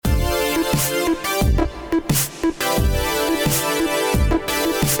Hey,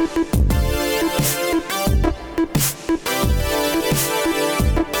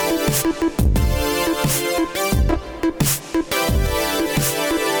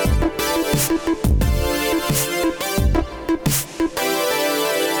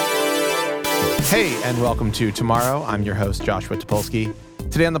 and welcome to Tomorrow. I'm your host, Joshua Topolsky.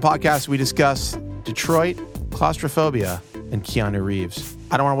 Today on the podcast, we discuss Detroit, claustrophobia, and Keanu Reeves.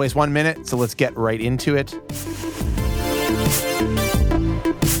 I don't want to waste 1 minute, so let's get right into it.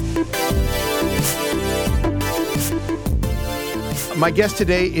 My guest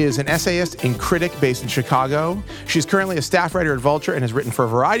today is an essayist and critic based in Chicago. She's currently a staff writer at Vulture and has written for a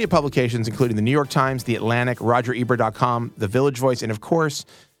variety of publications, including The New York Times, The Atlantic, RogerEbert.com, The Village Voice, and of course,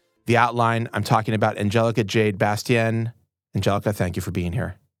 The Outline. I'm talking about Angelica Jade Bastien. Angelica, thank you for being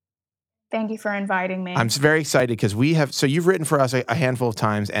here. Thank you for inviting me. I'm very excited because you've written for us a handful of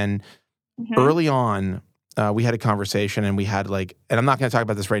times, and early on, we had a conversation, and we had and I'm not going to talk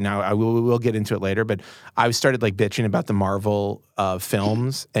about this right now. we'll get into it later, but I started bitching about the Marvel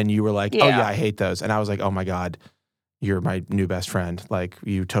films, and you were like, oh yeah, I hate those. And I was like, oh my God, you're my new best friend.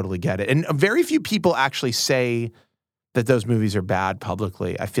 You totally get it. And very few people actually say that those movies are bad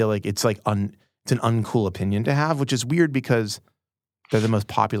publicly. I feel like it's it's an uncool opinion to have, which is weird because they're the most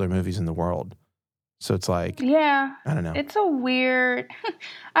popular movies in the world. So it's I don't know. It's a weird,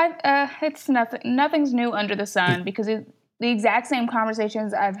 it's nothing's new under the sun because the exact same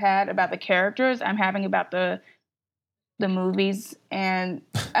conversations I've had about the characters, I'm having about the movies. And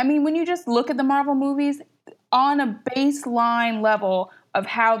I mean, when you just look at the Marvel movies on a baseline level of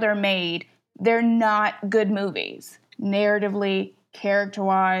how they're made, they're not good movies. Narratively,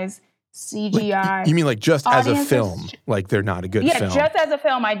 character-wise, CGI. You mean just as a film? They're not a good film? Yeah, just as a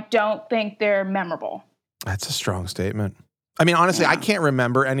film, I don't think they're memorable. That's a strong statement. I mean, honestly, I can't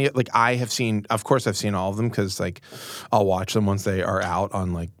remember any. Of course I've seen all of them because I'll watch them once they are out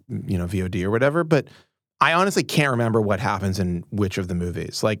on VOD or whatever. But I honestly can't remember what happens in which of the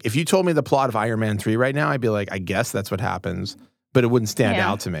movies. If you told me the plot of Iron Man 3 right now, I'd be like, I guess that's what happens. But it wouldn't stand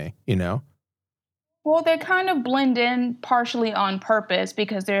out to me, Well, they kind of blend in partially on purpose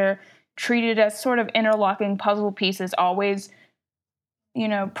because they're treated as sort of interlocking puzzle pieces, always,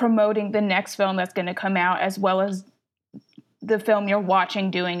 promoting the next film that's going to come out as well as the film you're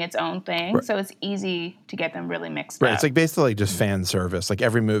watching doing its own thing. Right. So it's easy to get them really mixed up. Right. It's basically just fan service.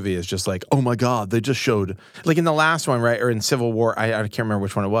 Every movie is just oh my God, they just showed, in the last one, right, or in Civil War, I can't remember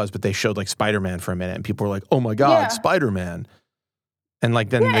which one it was, but they showed Spider-Man for a minute and people were like, oh my God, Spider-Man. And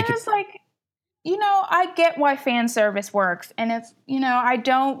then make it... It's I get why fan service works. And it's, I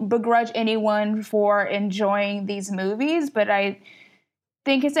don't begrudge anyone for enjoying these movies, but I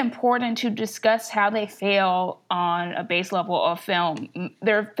think it's important to discuss how they fail on a base level of film.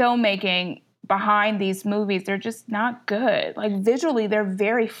 Their filmmaking behind these movies, they're just not good. Visually, they're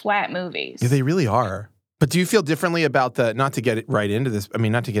very flat movies. Yeah, they really are. But do you feel differently about not to get right into this,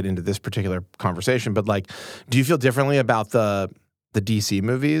 not to get into this particular conversation, but do you feel differently about the DC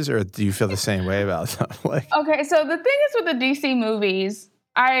movies, or do you feel the same way about them? Okay, so the thing is with the DC movies,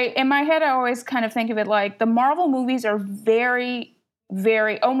 in my head, I always kind of think of it the Marvel movies are very,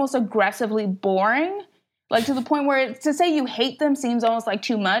 very, almost aggressively boring. To the point where to say you hate them seems almost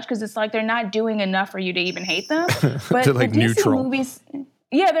too much because it's they're not doing enough for you to even hate them. But they're the DC neutral movies,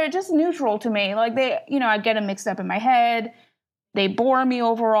 yeah, they're just neutral to me. They, I get them mixed up in my head. They bore me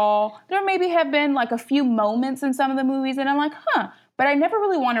overall. There maybe have been a few moments in some of the movies and I'm but I never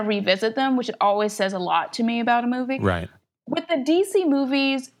really want to revisit them, which always says a lot to me about a movie. Right. With the DC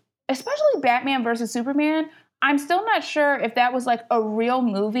movies, especially Batman versus Superman, I'm still not sure if that was a real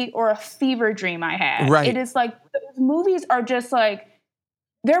movie or a fever dream I had. Right. It is those movies are just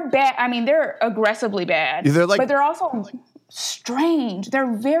they're bad. I mean, they're aggressively bad. They're but they're also strange.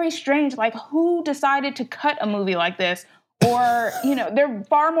 They're very strange. Who decided to cut a movie like this? Or, they're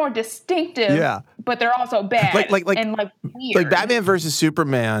far more distinctive, but they're also bad and weird. Batman versus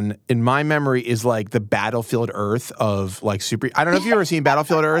Superman, in my memory, is the Battlefield Earth of super... I don't know if you've ever seen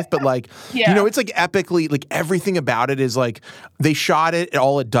Battlefield Earth, but it's epically, everything about it is they shot it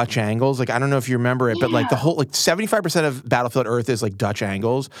all at Dutch angles. I don't know if you remember it, but the whole, 75% of Battlefield Earth is Dutch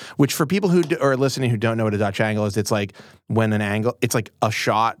angles, which for people who are listening who don't know what a Dutch angle is, it's when an angle, it's a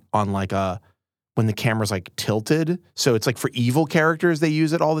shot on when the camera's tilted. So it's for evil characters, they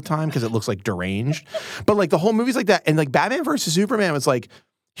use it all the time because it looks deranged. But the whole movie's that. And Batman versus Superman was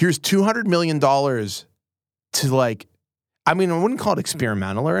here's $200 million to I wouldn't call it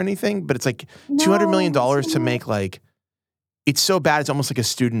experimental or anything, but it's $200 million to make it's so bad. It's almost like a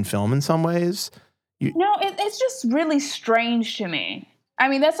student film in some ways. It's just really strange to me. I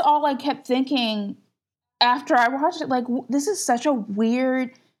mean, that's all I kept thinking after I watched it. Like, this is such a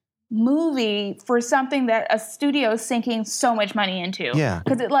weird movie for something that a studio is sinking so much money into. Yeah.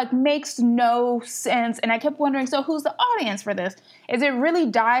 Because it like makes no sense. And I kept wondering, so who's the audience for this? Is it really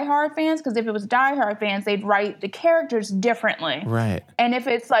diehard fans? Because if it was diehard fans, they'd write the characters differently. Right. And if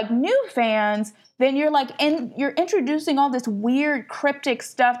it's like new fans, then you're like, you're introducing all this weird cryptic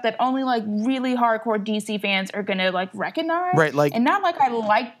stuff that only like really hardcore DC fans are gonna like recognize. Right, like, and not like I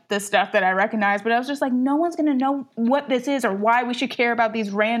like the stuff that I recognize, but I was just like, no one's gonna know what this is or why we should care about these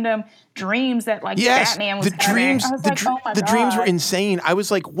random dreams that like Batman was having. I was like, oh my the God. dreams were insane. I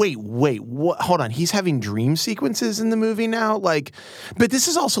was like, wait, what? Hold on, he's having dream sequences in the movie now, like. But this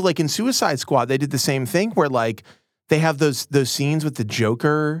is also like in Suicide Squad, they did the same thing where like they have those scenes with the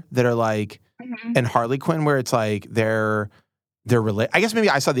Joker that are like. And Harley Quinn, where it's like they're I guess maybe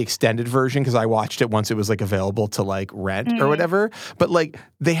I saw the extended version because I watched it once it was like available to like rent or whatever. But like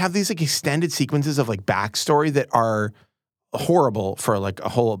they have these like extended sequences of like backstory that are horrible for like a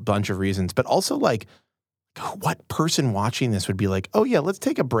whole bunch of reasons. But also like what person watching this would be like, oh yeah, let's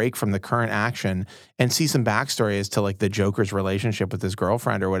take a break from the current action and see some backstory as to like the Joker's relationship with his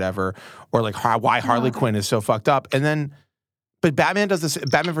girlfriend or whatever, or like why Harley Quinn is so fucked up, and then. But Batman vs.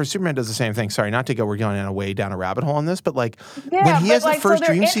 Superman does the same thing. Sorry, not to go, we're going in a way down a rabbit hole on this, but like when he has the first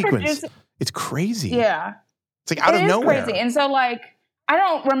dream sequence, it's crazy. Yeah. It's like out of nowhere. Crazy. And so like, I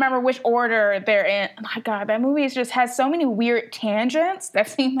don't remember which order they're in. My God, that movie just has so many weird tangents that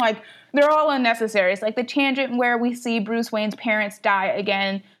seem like they're all unnecessary. It's like the tangent where we see Bruce Wayne's parents die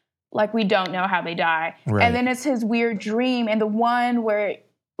again, like we don't know how they die. Right. And then it's his weird dream, and the one where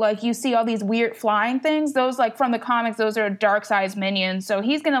like you see all these weird flying things, those like from the comics, those are Darkseid's minions. So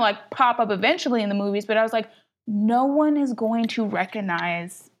he's going to like pop up eventually in the movies. But I was like, no one is going to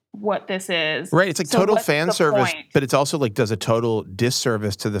recognize what this is. Right. It's like total fan service, but it's also like does a total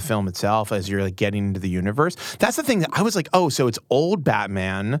disservice to the film itself as you're like getting into the universe. That's the thing that I was like, oh, so it's old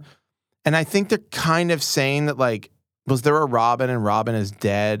Batman. And I think they're kind of saying that like, was there a Robin and Robin is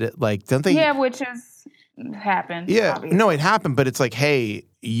dead? Like, don't they? Yeah, which is happened. Yeah. Obviously. No, it happened, but it's like, hey,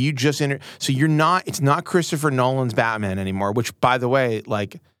 you just so you're not. It's not Christopher Nolan's Batman anymore. Which, by the way,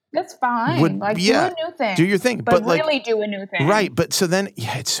 like that's fine. Do a new thing. Do your thing, but really like, do a new thing. Right, but so then,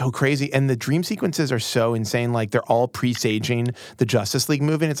 yeah, it's so crazy, and the dream sequences are so insane. Like they're all presaging the Justice League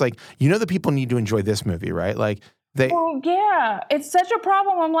movie. And it's like the people need to enjoy this movie, right? Like Well, yeah, it's such a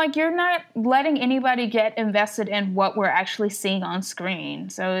problem. I'm like, you're not letting anybody get invested in what we're actually seeing on screen.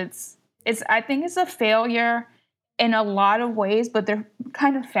 So it's. I think it's a failure in a lot of ways, but they're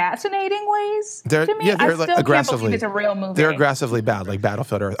kind of fascinating ways to me. Yeah, they're I still like aggressively. Can't believe it's a real movie. They're aggressively bad, like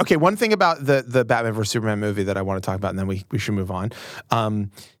Battlefield Earth. Okay, one thing about the Batman vs Superman movie that I want to talk about, and then we should move on.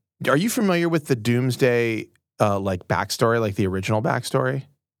 Are you familiar with the Doomsday like backstory, like the original backstory?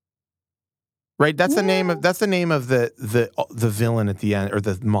 Right, that's the name of the villain at the end, or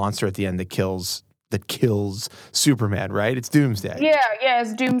the monster at the end that kills Superman, right? It's Doomsday. Yeah,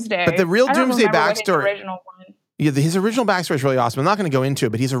 it's Doomsday. But the real Doomsday backstory. His original backstory is really awesome. I'm not going to go into it,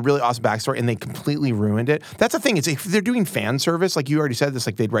 but he's a really awesome backstory, and they completely ruined it. That's the thing. It's if they're doing fan service, like you already said this,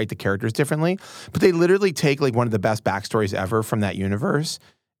 like they'd write the characters differently, but they literally take like one of the best backstories ever from that universe,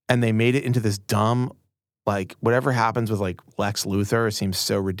 and they made it into this dumb, like whatever happens with like Lex Luthor seems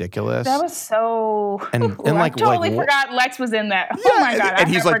so ridiculous. That was so. And like I totally forgot Lex was in that. Yeah, oh my God! And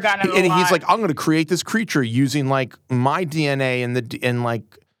he's like, he's like, I'm going to create this creature using like my DNA and like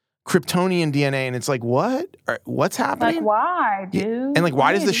Kryptonian DNA, and it's like, what's happening? Like, why, dude? And like,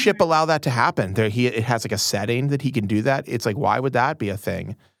 why does the ship allow that to happen? It has like a setting that he can do that. It's like, why would that be a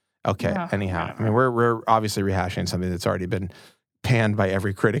thing? Okay. Anyhow, I mean, we're obviously rehashing something that's already been panned by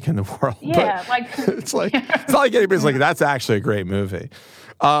every critic in the world. Yeah, but it's like it's not like anybody's like, that's actually a great movie.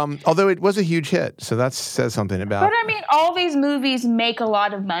 Although it was a huge hit, so that says something about. But I mean, all these movies make a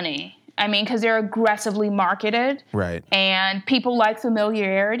lot of money. I mean, because they're aggressively marketed, right? And people like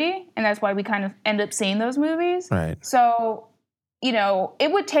familiarity, and that's why we kind of end up seeing those movies, right? So,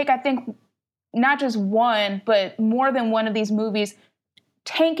 it would take, I think, not just one, but more than one of these movies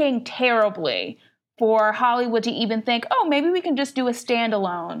tanking terribly for Hollywood to even think, oh, maybe we can just do a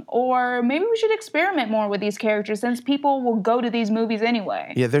standalone, or maybe we should experiment more with these characters since people will go to these movies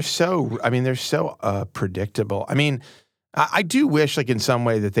anyway. Yeah, they're so predictable. I mean, I do wish, like, in some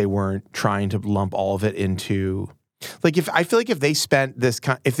way that they weren't trying to lump all of it into, like, I feel like if they spent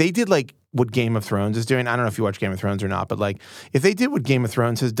if they did, like, what Game of Thrones is doing, I don't know if you watch Game of Thrones or not, but, like, if they did what Game of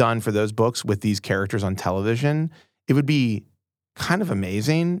Thrones has done for those books with these characters on television, it would be kind of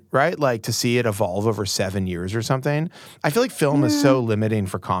amazing, right? Like, to see it evolve over 7 years or something. I feel like film is so limiting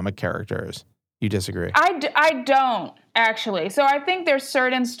for comic characters. You disagree? I don't. actually. So I think there's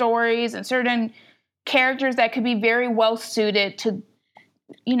certain stories and certain characters that could be very well suited to,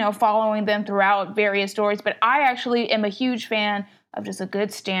 following them throughout various stories. But I actually am a huge fan of just a good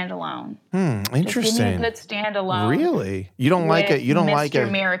standalone. Interesting. Just give me a good standalone. Really? You don't like it? You don't like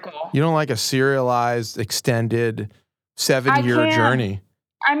Mr. Miracle. You don't like a serialized, extended 7-year journey?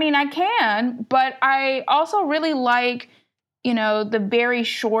 I mean, I can, but I also really like, the very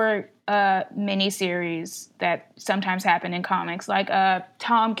short miniseries that sometimes happen in comics. Like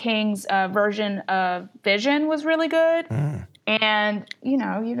Tom King's version of Vision was really good. And, you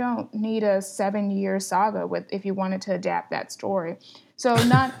don't need a 7-year saga if you wanted to adapt that story. So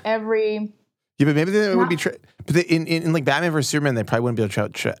not every... Yeah, but maybe they would be... but in like Batman vs. Superman, they probably wouldn't be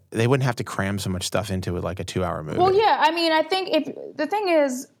able to... They wouldn't have to cram so much stuff into it like a 2-hour movie. Well, yeah. I mean, I think the thing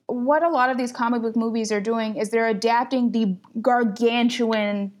is, what a lot of these comic book movies are doing is they're adapting the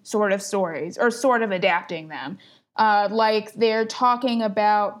gargantuan sort of stories, or sort of adapting them. Like they're talking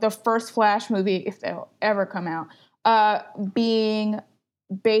about the first Flash movie, if they'll ever come out, being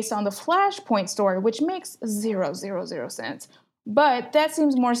based on the Flashpoint story, which makes zero sense. But that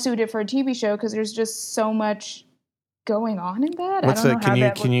seems more suited for a TV show because there's just so much going on in that.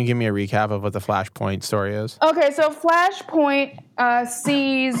 Can you give me a recap of what the Flashpoint story is? Okay, so Flashpoint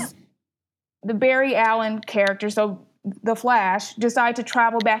sees the Barry Allen character, so the Flash, decide to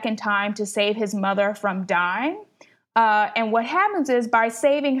travel back in time to save his mother from dying. And what happens is, by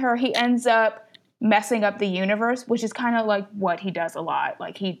saving her, he ends up messing up the universe, which is kind of like what he does a lot.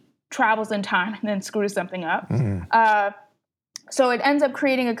 Like he travels in time and then screws something up. So it ends up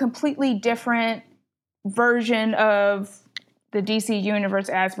creating a completely different version of the DC universe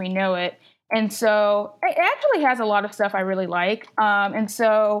as we know it. And so it actually has a lot of stuff I really like. And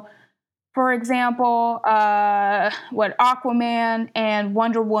so, for example, Aquaman and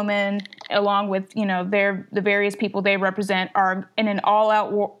Wonder Woman, along with, the various people they represent, are in an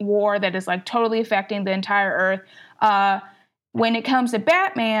all-out war that is like totally affecting the entire Earth. When it comes to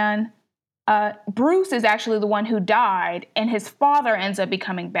Batman, Bruce is actually the one who died, and his father ends up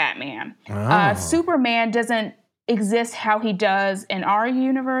becoming Batman. Superman doesn't exist how he does in our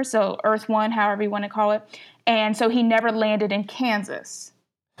universe, so Earth 1, however you want to call it. And so he never landed in Kansas.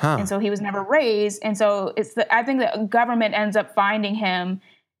 And so he was never raised. And so I think the government ends up finding him,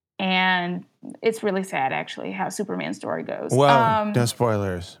 and it's really sad, actually, how Superman's story goes. Well, no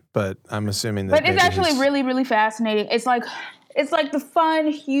spoilers, but I'm assuming that. But it's actually really, really fascinating. It's like the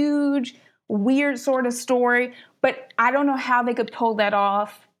fun, huge, weird sort of story, but I don't know how they could pull that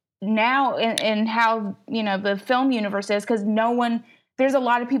off now in how, the film universe is, because there's a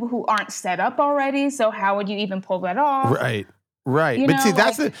lot of people who aren't set up already, so how would you even pull that off? Right. But see,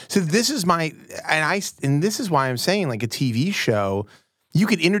 this is this is why I'm saying, like, a TV show, you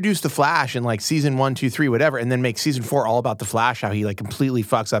could introduce the Flash in like season 1, 2, 3, whatever, and then make season 4 all about the Flash, how he like completely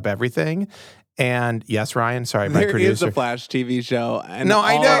fucks up everything. And yes, Ryan, sorry, my producer. There is a Flash TV show, and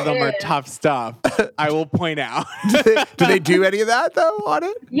all of them are tough stuff. I will point out. Do they do any of that, though, on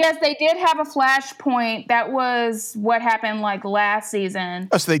it? Yes, they did have a Flashpoint. That was what happened, like, last season.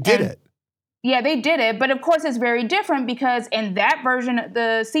 Oh, so they did it. Yeah, they did it. But, of course, it's very different because in that version,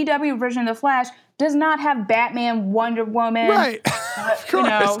 the CW version of The Flash does not have Batman, Wonder Woman, right.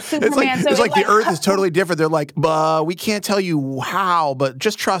 Superman. It's like the Earth is totally different. They're like, we can't tell you how, but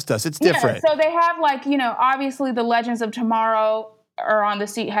just trust us. It's different. Yeah, so they have, like, obviously the Legends of Tomorrow are on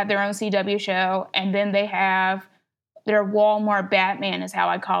have their own CW show, and then they have their Walmart Batman, is how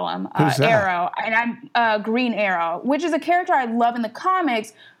I call him, Arrow, and I'm Green Arrow, which is a character I love in the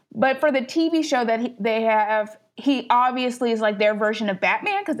comics, but for the TV show that they have, he obviously is like their version of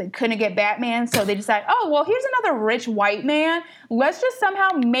Batman because they couldn't get Batman, so they decide, here's another rich white man. Let's just somehow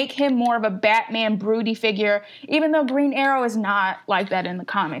make him more of a Batman broody figure, even though Green Arrow is not like that in the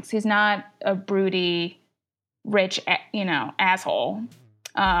comics. He's not a broody, rich, asshole.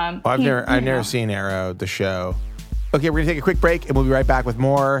 I've never seen Arrow, the show. Okay, we're going to take a quick break, and we'll be right back with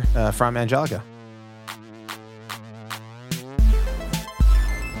more from Angelica.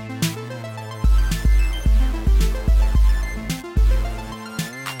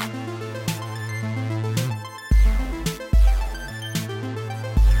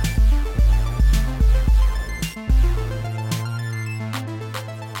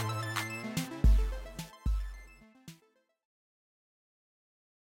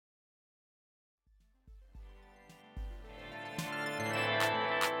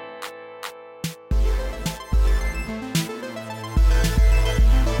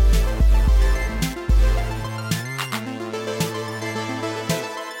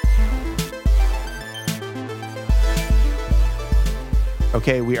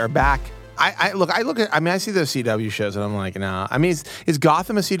 Okay, we are back. I look at. I mean, I see those CW shows, and I'm like, nah. I mean, is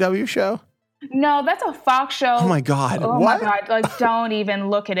Gotham a CW show? No, that's a Fox show. Oh my God! Oh what? my God! Like, don't even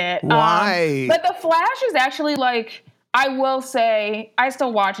look at it. Why? But The Flash is actually like. I will say, I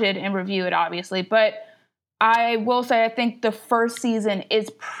still watch it and review it, obviously, but I will say I think the first season is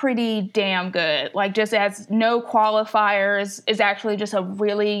pretty damn good. Like, just as no qualifiers, is actually just a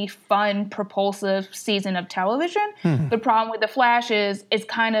really fun, propulsive season of television. The problem with The Flash is it's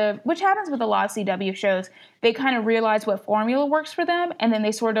kind of, which happens with a lot of CW shows, they kind of realize what formula works for them, and then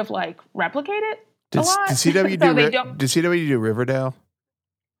they sort of like replicate it a lot. Did CW do Riverdale?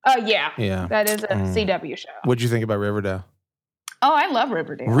 Yeah. That is a CW show. What'd you think about Riverdale? Oh, I love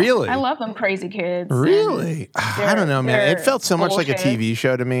Riverdale. Really? I love them crazy kids. Really? I don't know, man. It felt so much like a TV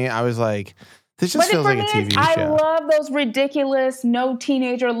show to me. I was like, this just feels like a TV show. I love those ridiculous, no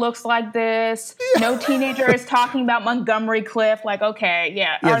teenager looks like this. No teenager is talking about Montgomery Cliff. Like, okay,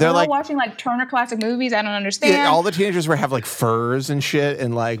 Are they all watching like Turner Classic Movies? I don't understand. Yeah, all the teenagers have like furs and shit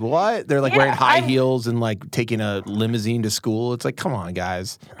and like what? They're like wearing high heels and like taking a limousine to school. It's like, come on,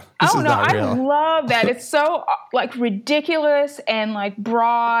 guys. This is not real. I love that. It's so like ridiculous and like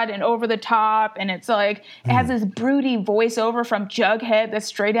broad and over the top, and it's like it has this broody voiceover from Jughead that's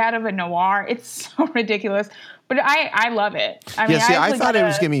straight out of a noir. It's so ridiculous, but I love it. I mean, I thought it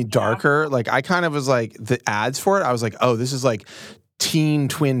was gonna be darker. Like I kind of was like the ads for it. I was like, oh, this is like teen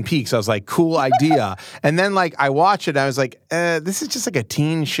Twin Peaks. I was like, cool idea. And then like I watched it, and I was like, this is just like a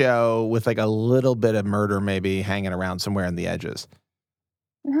teen show with like a little bit of murder maybe hanging around somewhere in the edges.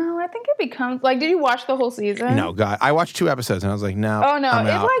 No, I think it becomes like. Did you watch the whole season? No, God, I watched 2 episodes and I was like, no. Oh no,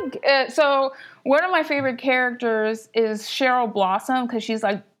 it's like so. One of my favorite characters is Cheryl Blossom because she's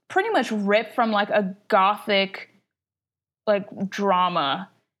like pretty much ripped from like a gothic like drama,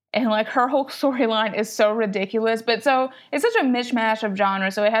 and like her whole storyline is so ridiculous. But so it's such a mishmash of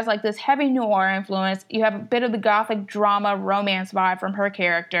genres. So it has like this heavy noir influence. You have a bit of the gothic drama romance vibe from her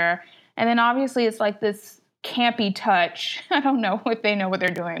character, and then obviously it's like this campy touch. I don't know if they know what they're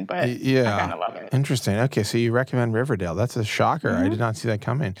doing, but I kind of love it. Interesting. Okay, so you recommend Riverdale. That's a shocker. I did not see that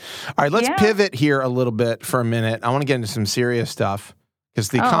coming. All right, let's pivot here a little bit for a minute. I want to get into some serious stuff because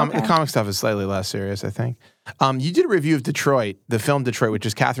the comic stuff is slightly less serious, I think. You did a review of Detroit, the film Detroit, which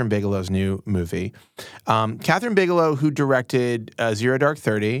is Catherine Bigelow's new movie. Catherine Bigelow, who directed Zero Dark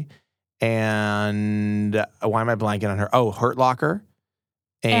 30 and why am I blanking on her? Oh, Hurt Locker.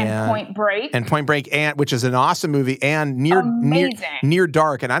 And Point Break, which is an awesome movie, and Near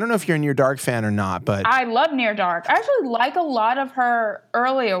Dark. And I don't know if you're a Near Dark fan or not, but I love Near Dark. I actually like a lot of her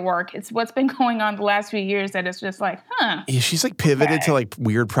earlier work. It's what's been going on the last few years that it's just like, Yeah, she's like pivoted to like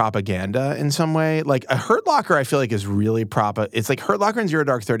weird propaganda in some way. Like a Hurt Locker, I feel like is really It's like Hurt Locker and Zero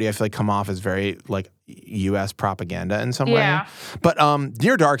Dark 30. I feel like come off as very like U.S. propaganda in some way. But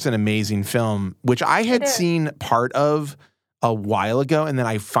Near Dark's an amazing film, which I had seen part of a while ago, and then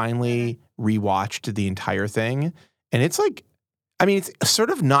I finally rewatched the entire thing, and it's like, I mean, it's sort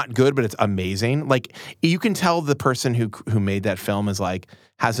of not good, but it's amazing. Like you can tell the person who made that film is like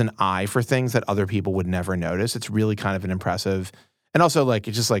has an eye for things that other people would never notice. It's really kind of an impressive, and also like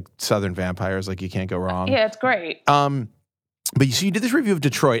it's just like Southern vampires, like you can't go wrong. Yeah, it's great. But you did this review of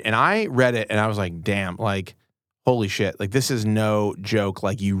Detroit, and I read it, and I was like, damn, like. Holy shit, like this is no joke.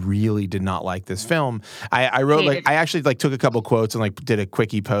 Like you really did not like this film. I wrote I actually like took a couple quotes and like did a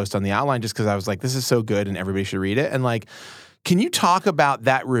quickie post on the outline just because I was like, this is so good and everybody should read it. And like, can you talk about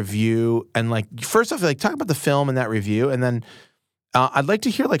that review and like, first off, like talk about the film and that review. And then I'd like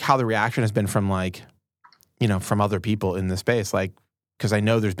to hear like how the reaction has been from like, you know, from other people in the space. Like, because I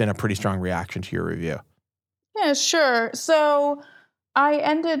know there's been a pretty strong reaction to your review. Yeah, sure. So I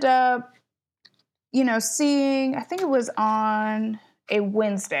ended up seeing, I think it was on a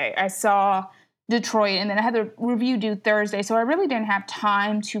Wednesday, I saw Detroit, and then I had the review due Thursday, so I really didn't have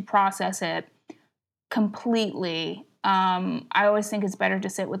time to process it completely. I always think it's better to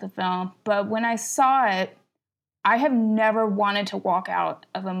sit with the film, but when I saw it, I have never wanted to walk out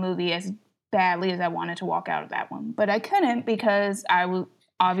of a movie as badly as I wanted to walk out of that one, but I couldn't because I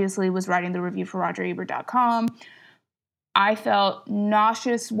obviously was writing the review for RogerEbert.com. I felt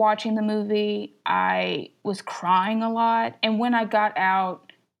nauseous watching the movie. I was crying a lot. And when I got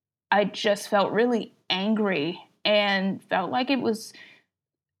out, I just felt really angry and felt like it was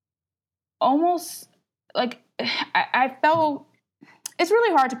almost like I felt it's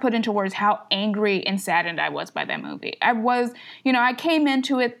really hard to put into words how angry and saddened I was by that movie. I came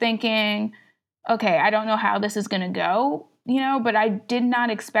into it thinking, okay, I don't know how this is going to go, but I did not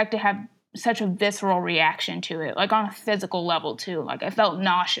expect to have such a visceral reaction to it, like on a physical level too. Like I felt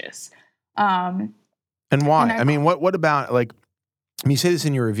nauseous. And why? I mean, what about like, I mean, you say this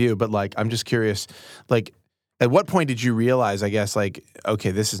in your review, but like, I'm just curious, like, at what point did you realize, I guess, like,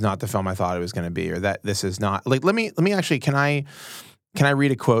 okay, this is not the film I thought it was going to be, or that this is not, like, let me actually, can I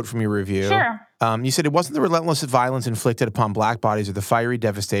read a quote from your review? Sure. You said it wasn't the relentless violence inflicted upon black bodies or the fiery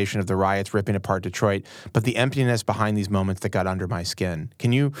devastation of the riots ripping apart Detroit, but the emptiness behind these moments that got under my skin.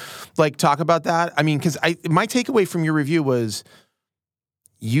 Can you, like, talk about that? I mean, because my takeaway from your review was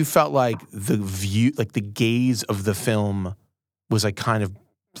you felt like the view, like the gaze of the film was like kind of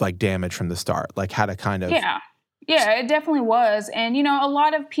like damaged from the start, like had a kind of... Yeah, it definitely was. And, you know, a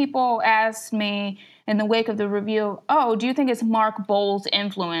lot of people asked me in the wake of the review, oh, do you think it's Mark Boal's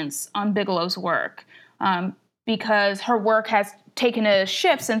influence on Bigelow's work? Because her work has taken a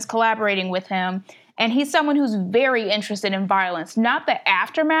shift since collaborating with him. And he's someone who's very interested in violence, not the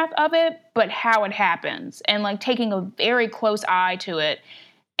aftermath of it, but how it happens, and like taking a very close eye to it.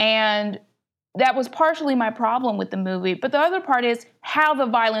 And that was partially my problem with the movie. But the other part is how the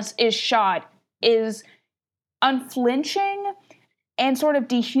violence is shot is unflinching and sort of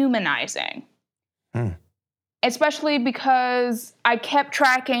dehumanizing. Especially because I kept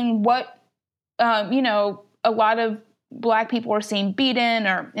tracking what, a lot of black people were seen beaten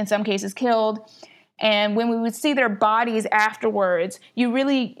or in some cases killed. And when we would see their bodies afterwards, you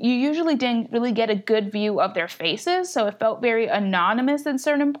usually didn't really get a good view of their faces. So it felt very anonymous in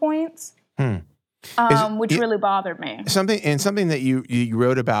certain points, which really bothered me. Something that you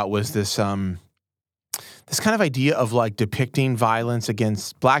wrote about was this this kind of idea of like depicting violence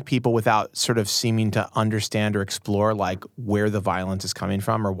against black people without sort of seeming to understand or explore like where the violence is coming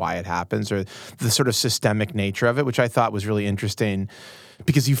from or why it happens or the sort of systemic nature of it, which I thought was really interesting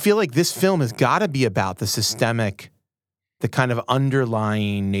because you feel like this film has got to be about the systemic, the kind of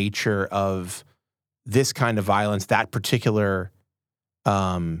underlying nature of this kind of violence, that particular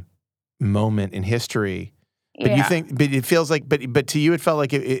moment in history. But but it feels like, but to you, it felt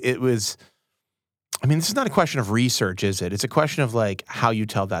like it was, I mean, this is not a question of research, is it? It's a question of like how you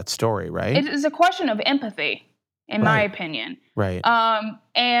tell that story, right? It is a question of empathy, in my opinion. Right.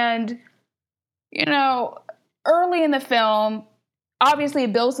 And, early in the film, obviously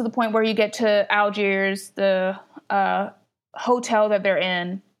it builds to the point where you get to Algiers, the hotel that they're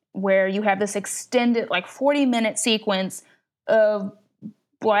in, where you have this extended, like 40-minute sequence of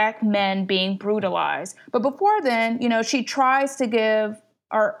black men being brutalized. But before then, she tries to give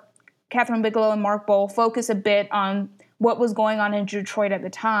Kathryn Bigelow and Mark Boal focus a bit on what was going on in Detroit at the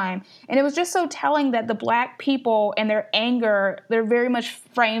time. And it was just so telling that the black people and their anger, they're very much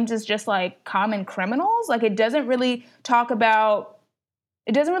framed as just like common criminals. Like it doesn't really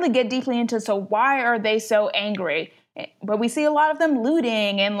get deeply into, so why are they so angry? But we see a lot of them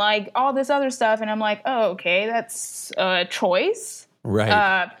looting and like all this other stuff. And I'm like, oh, okay, that's a choice.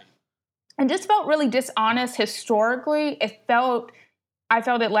 Right. And just felt really dishonest historically. I felt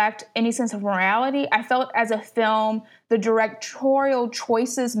it lacked any sense of morality. I felt as a film, the directorial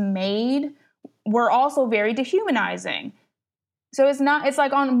choices made were also very dehumanizing. So it's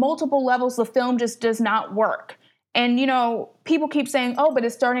like on multiple levels, the film just does not work. And, people keep saying, oh, but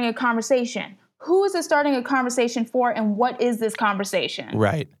it's starting a conversation. Who is it starting a conversation for? And what is this conversation?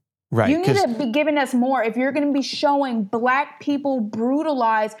 Right. You need to be giving us more. If you're going to be showing black people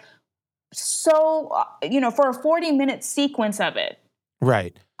brutalized so, for a 40-minute sequence of it.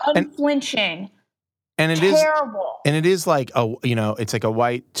 Right. Unflinching. And it terrible. It is like it's like a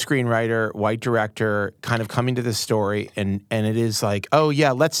white screenwriter, white director kind of coming to this story and it is like, oh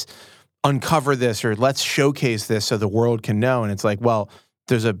yeah, let's uncover this or let's showcase this so the world can know. And it's like, well,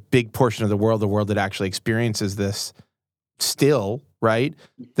 there's a big portion of the world that actually experiences this still, right?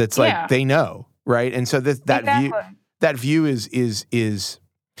 That's like they know, right? And so that view is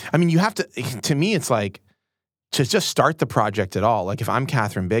I mean, you have to me it's like to just start the project at all. Like if I'm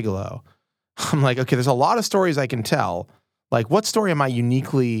Kathryn Bigelow, I'm like, okay, there's a lot of stories I can tell. Like what story am I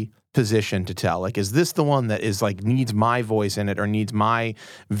uniquely positioned to tell? Like, is this the one that is like needs my voice in it or needs my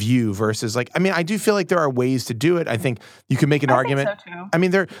view versus like, I mean, I do feel like there are ways to do it. I think you can make an argument. I think so too. I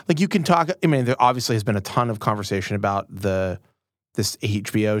mean, you can talk, I mean, there obviously has been a ton of conversation about this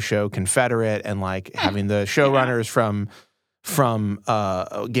HBO show Confederate and like having the showrunners from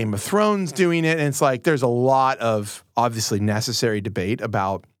Game of Thrones doing it. And it's like, there's a lot of obviously necessary debate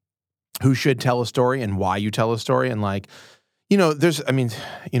about who should tell a story and why you tell a story. And like,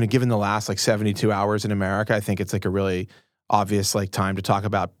 given the last like 72 hours in America, I think it's like a really obvious like time to talk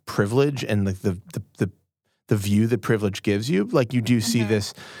about privilege and like the view that privilege gives you. Like you do see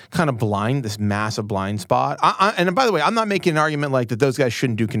this kind of this massive blind spot. And by the way, I'm not making an argument like that those guys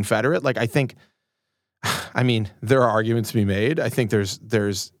shouldn't do Confederate. Like I think, I mean, there are arguments to be made. I think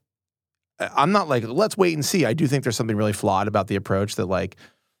there's I'm not like, let's wait and see. I do think there's something really flawed about the approach that like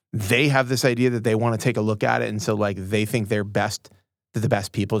they have this idea that they want to take a look at it. And so like they think they're the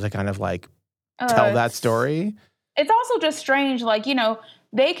best people to kind of like tell that story. It's also just strange. Like,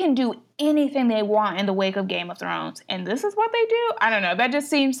 they can do anything they want in the wake of Game of Thrones. And this is what they do? I don't know. That just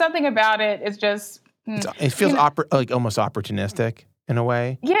seems something about it. It's just. It feels like almost opportunistic in a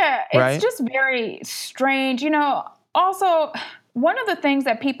way. Yeah. It's just very strange. Also, one of the things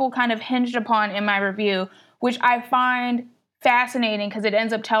that people kind of hinged upon in my review, which I find fascinating because it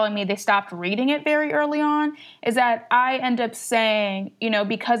ends up telling me they stopped reading it very early on, is that I end up saying,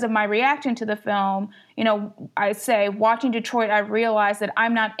 because of my reaction to the film, I say, watching Detroit, I realized that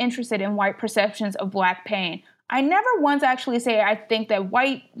I'm not interested in white perceptions of Black pain. I never once actually say I think that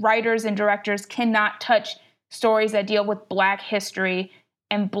white writers and directors cannot touch stories that deal with Black history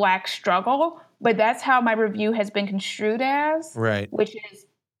and Black struggle, but that's how my review has been construed as, right? Which is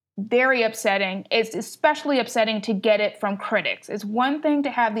very upsetting. It's especially upsetting to get it from critics. It's one thing to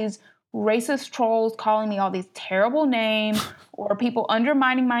have these racist trolls calling me all these terrible names or people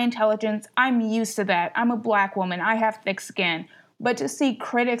undermining my intelligence. I'm used to that. I'm a Black woman. I have thick skin. But to see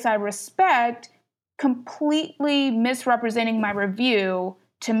critics I respect completely misrepresenting my review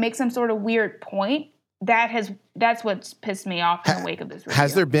to make some sort of weird point, that's what's pissed me off in the wake of this review.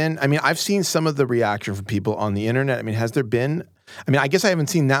 Has there been, I've seen some of the reaction from people on the internet. Has there been, I guess I haven't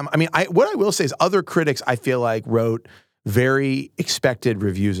seen that. What I will say is other critics, I feel like, wrote very expected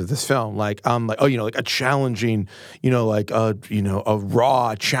reviews of this film. Like a challenging, a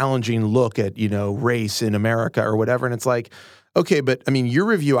raw, challenging look at, race in America or whatever. And it's like, okay, but your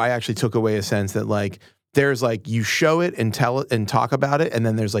review, I actually took away a sense that like, there's like you show it and tell it and talk about it, and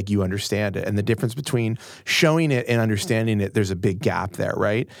then there's like you understand it. And the difference between showing it and understanding it, there's a big gap there,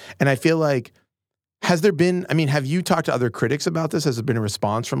 right? And I feel like, has there been, have you talked to other critics about this? Has there been a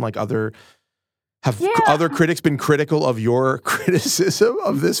response from like other critics been critical of your criticism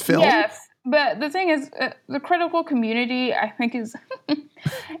of this film? Yes, but the thing is, the critical community, I think, is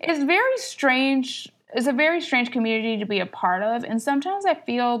very strange. It's a very strange community to be a part of. And sometimes I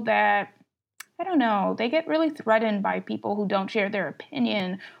feel that, I don't know, they get really threatened by people who don't share their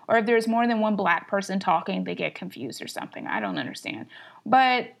opinion, or if there's more than one Black person talking, they get confused or something. I don't understand.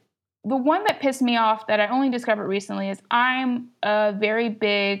 But the one that pissed me off that I only discovered recently is I'm a very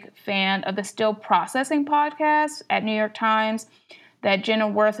big fan of the Still Processing podcast at New York Times that Jenna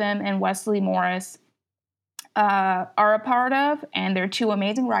Wortham and Wesley Morris are a part of. And they're two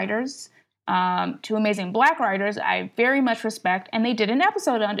amazing writers, two amazing Black writers I very much respect. And they did an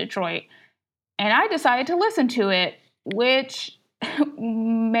episode on Detroit. And I decided to listen to it, which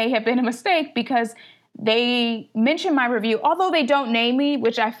may have been a mistake because they mentioned my review, although they don't name me,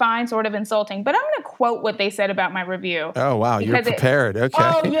 which I find sort of insulting. But I'm going to quote what they said about my review. Oh, wow. You're prepared. Okay.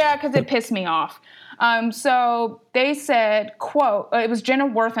 Oh, yeah, because it pissed me off. So they said, quote, it was Jenna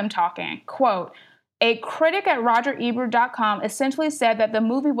Wortham talking, quote, a critic at RogerEbert.com essentially said that the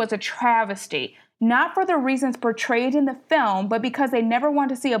movie was a travesty, not for the reasons portrayed in the film, but because they never want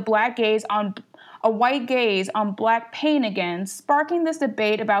to see a white gaze on Black pain again, sparking this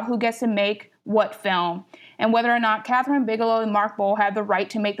debate about who gets to make what film, and whether or not Catherine Bigelow and Mark Boal had the right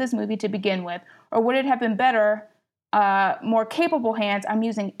to make this movie to begin with, or would it have been better, more capable hands, I'm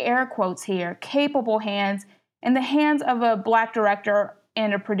using air quotes here, capable hands, in the hands of a Black director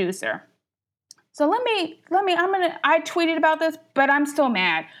and a producer. So I tweeted about this, but I'm still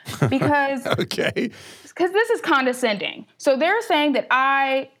mad because okay, because this is condescending. So they're saying that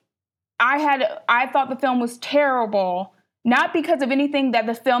I thought the film was terrible, not because of anything that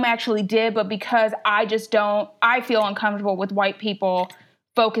the film actually did, but because I feel uncomfortable with white people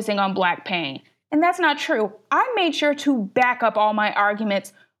focusing on Black pain. And that's not true. I made sure to back up all my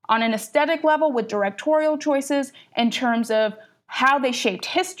arguments on an aesthetic level with directorial choices in terms of how they shaped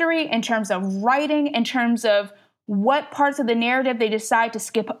history, in terms of writing, in terms of what parts of the narrative they decide to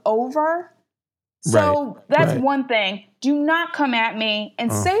skip over. So that's one thing. Do not come at me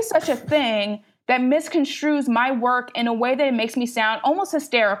and say such a thing that misconstrues my work in a way that it makes me sound almost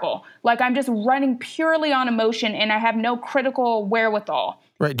hysterical, like I'm just running purely on emotion and I have no critical wherewithal.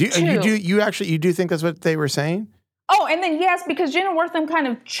 Right. You do think that's what they were saying? Oh, and then yes, because Jenna Wortham kind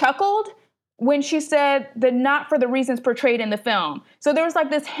of chuckled when she said the not for the reasons portrayed in the film. So there was like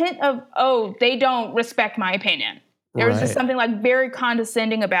this hint of, oh, they don't respect my opinion. There was just something like very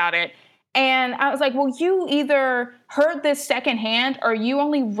condescending about it. And I was like, well, you either heard this secondhand or you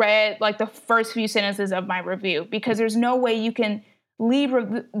only read like the first few sentences of my review, because there's no way you can leave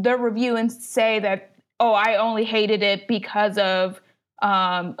the review and say that, oh, I only hated it because of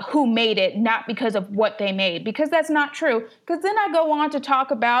who made it, not because of what they made, because that's not true. Because then I go on to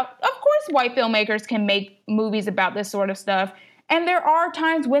talk about, of course, white filmmakers can make movies about this sort of stuff. And there are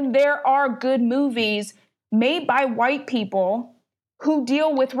times when there are good movies made by white people who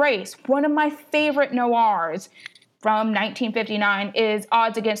deal with race. One of my favorite noirs from 1959 is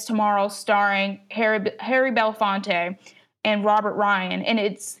Odds Against Tomorrow, starring Harry Belafonte and Robert Ryan. And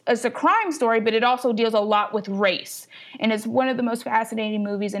it's a crime story, but it also deals a lot with race. And it's one of the most fascinating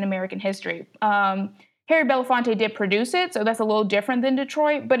movies in American history. Harry Belafonte did produce it, so that's a little different than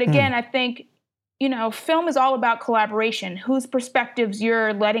Detroit. But again, I think, film is all about collaboration, whose perspectives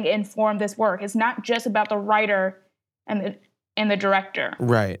you're letting inform this work. It's not just about the writer and the director.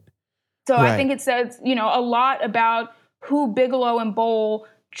 Right. So I think it says, a lot about who Bigelow and Boll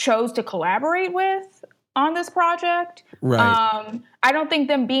chose to collaborate with on this project. Right. I don't think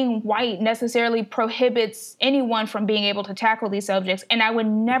them being white necessarily prohibits anyone from being able to tackle these subjects, and I would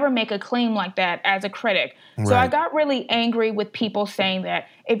never make a claim like that as a critic. Right. So I got really angry with people saying that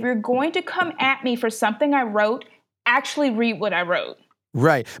if you're going to come at me for something I wrote, actually read what I wrote.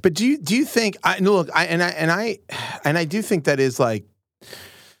 Right. But do you think? I do think that is like,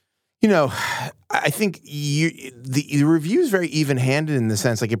 I think the review is very even-handed in the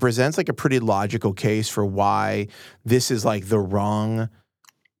sense, like, it presents like a pretty logical case for why this is like the wrong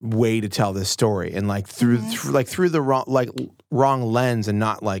way to tell this story, and like through the wrong lens, and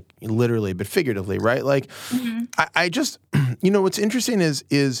not like literally but figuratively, right? Like, I just what's interesting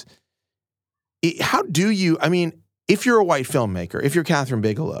is how do you? I mean, if you're a white filmmaker, if you're Kathryn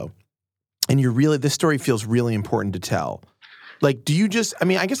Bigelow, and this story feels really important to tell. Like, do you just,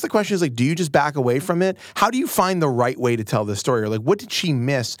 I guess the question is, like, do you just back away from it? How do you find the right way to tell this story? Or, like, what did she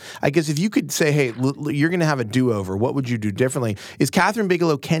miss? I guess if you could say, hey, you're going to have a do-over, what would you do differently? Is Kathryn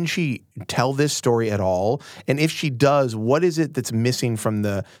Bigelow, can she tell this story at all? And if she does, what is it that's missing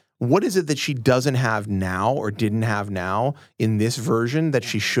what is it that she doesn't have now or didn't have now in this version that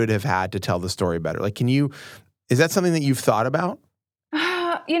she should have had to tell the story better? Like, is that something that you've thought about?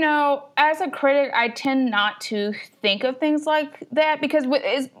 As a critic, I tend not to think of things like that, because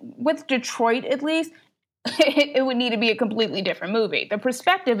with Detroit, at least, it would need to be a completely different movie. The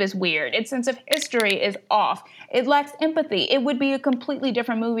perspective is weird. Its sense of history is off. It lacks empathy. It would be a completely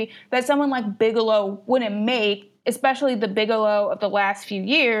different movie that someone like Bigelow wouldn't make, especially the Bigelow of the last few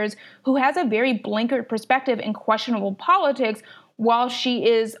years, who has a very blinkered perspective in questionable politics, while she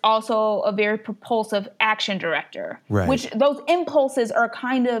is also a very propulsive action director. Right. Which those impulses are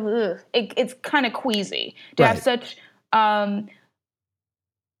kind of, it's kind of queasy to have such,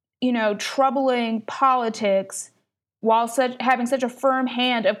 troubling politics while having such a firm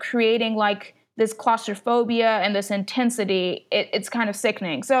hand of creating like this claustrophobia and this intensity. It's kind of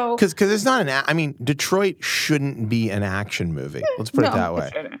sickening. So because it's not Detroit shouldn't be an action movie. Let's put it that way.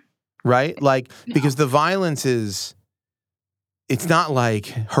 Right? Like, because the violence is, it's not like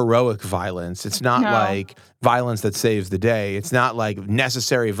heroic violence. It's not like violence that saves the day. It's not like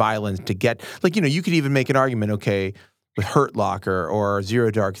necessary violence to get, like, you could even make an argument, okay, with Hurt Locker or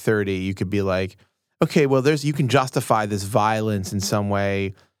Zero Dark 30, you could be like, okay, well, you can justify this violence in some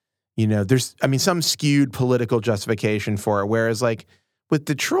way. There's some skewed political justification for it. Whereas, like, with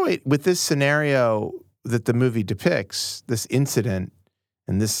Detroit, with this scenario that the movie depicts, this incident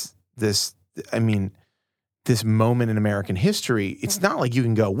and this moment in American history, it's not like you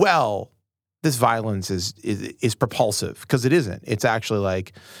can go, well, this violence is propulsive, because it isn't. It's actually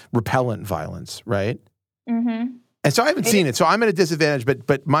like repellent violence, right? Mm-hmm. And so I haven't seen it, so I'm at a disadvantage.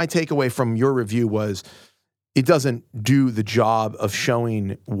 But my takeaway from your review was it doesn't do the job of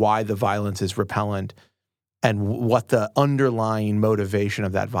showing why the violence is repellent and what the underlying motivation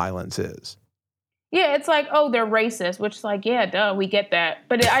of that violence is. Yeah, it's like, oh, they're racist, which is like, yeah, duh, we get that.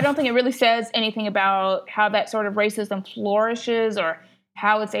 But I don't think it really says anything about how that sort of racism flourishes or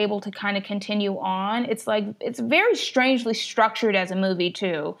how it's able to kind of continue on. It's like, it's very strangely structured as a movie,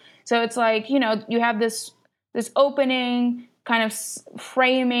 too. So it's like, you have this opening kind of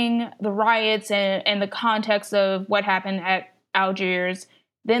framing the riots and the context of what happened at Algiers.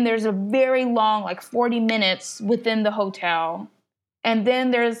 Then there's a very long, like 40 minutes within the hotel. And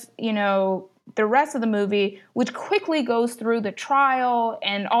then there's, the rest of the movie, which quickly goes through the trial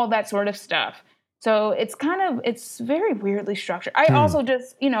and all that sort of stuff. So it's very weirdly structured. I also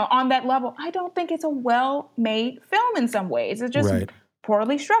just, on that level, I don't think it's a well-made film in some ways. It's just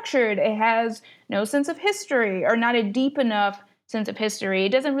poorly structured. It has no sense of history, or not a deep enough sense of history. It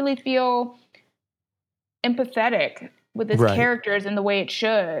doesn't really feel empathetic with its characters in the way it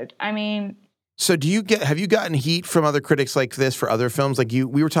should. So have you gotten heat from other critics like this for other films? Like we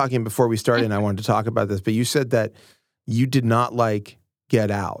were talking before we started, and I wanted to talk about this, but you said that you did not like Get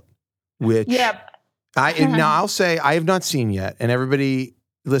Out, which now I'll say I have not seen yet, and everybody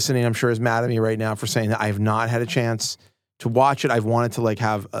listening, I'm sure, is mad at me right now for saying that I have not had a chance to watch it. I've wanted to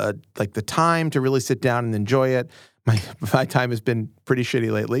have the time to really sit down and enjoy it. My time has been pretty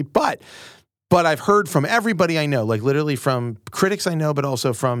shitty lately, but I've heard from everybody I know, literally from critics I know, but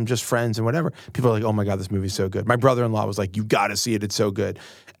also from just friends and whatever. People are like, "Oh my God, this movie's so good." My brother-in-law was like, "You got to see it. It's so good."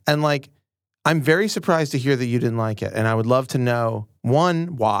 And I'm very surprised to hear that you didn't like it. And I would love to know,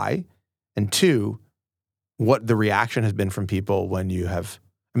 one, why, and two, what the reaction has been from people when you have.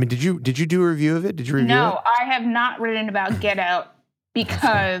 I mean, did you do a review of it? Did you review it? No, I have not written about Get Out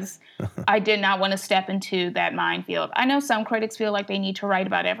because I did not want to step into that minefield. I know some critics feel like they need to write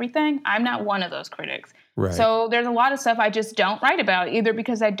about everything. I'm not one of those critics. Right. So there's a lot of stuff I just don't write about, either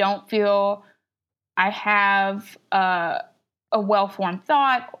because I don't feel I have a well-formed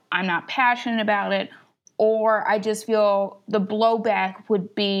thought, I'm not passionate about it, or I just feel the blowback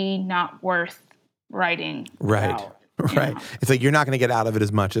would be not worth writing about. Right. It's you're not going to get out of it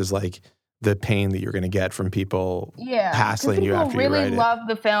as much as the pain that you're going to get from people hassling you after you write it. People really love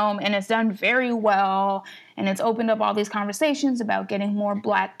the film, and it's done very well, and it's opened up all these conversations about getting more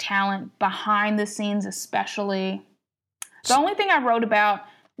Black talent behind the scenes especially. The only thing I wrote about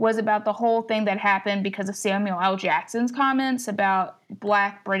was about the whole thing that happened because of Samuel L. Jackson's comments about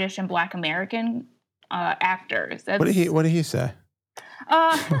Black, British, and Black American actors. What did he say?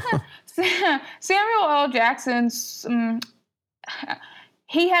 Samuel L. Jackson's...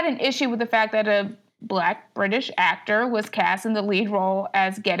 he had an issue with the fact that a Black British actor was cast in the lead role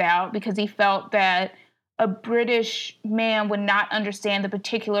as Get Out because he felt that a British man would not understand the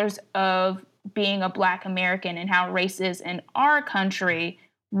particulars of being a Black American and how race is in our country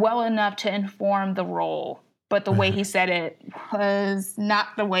well enough to inform the role. But the way he said it was not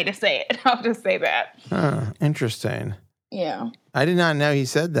the way to say it. I'll just say that. Interesting. Yeah. I did not know he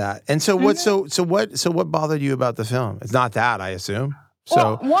said that. And so what? So what bothered you about the film? It's not that, I assume.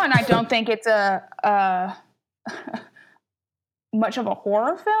 So well, one, I don't think it's a much of a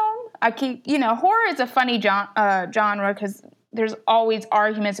horror film. Horror is a funny genre because there's always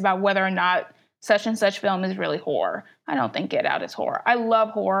arguments about whether or not such and such film is really horror. I don't think Get Out is horror. I love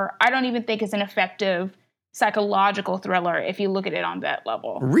horror. I don't even think it's an effective psychological thriller if you look at it on that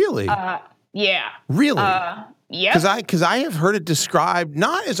level. Really? Yeah. Really? Yeah. Because I have heard it described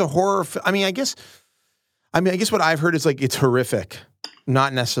not as a horror. I guess what I've heard is it's horrific,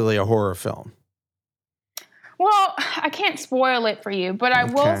 not necessarily a horror film. Well, I can't spoil it for you, but I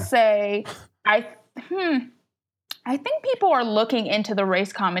will say I think people are looking into the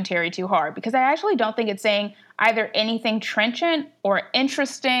race commentary too hard because I actually don't think it's saying either anything trenchant or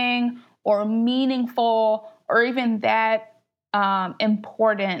interesting or meaningful or even that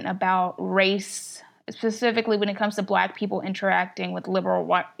important about race, specifically when it comes to Black people interacting with liberal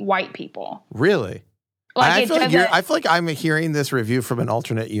white people. Really? I feel like I'm hearing this review from an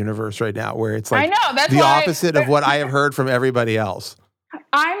alternate universe right now where it's I know, that's the opposite of what I have heard from everybody else.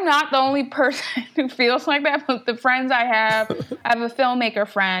 I'm not the only person who feels like that, but the friends I have a filmmaker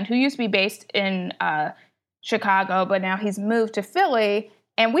friend who used to be based in Chicago, but now he's moved to Philly,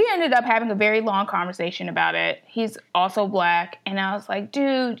 and we ended up having a very long conversation about it. He's also Black, and I was like,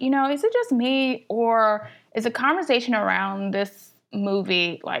 dude, is it just me, or is the conversation around this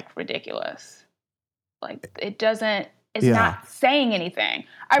movie, ridiculous? It's not saying anything.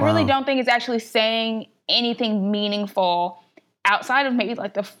 I really don't think it's actually saying anything meaningful outside of maybe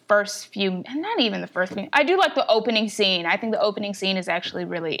the first few, not even the first few. I do like the opening scene. I think the opening scene is actually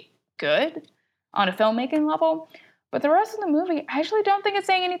really good on a filmmaking level. But the rest of the movie, I actually don't think it's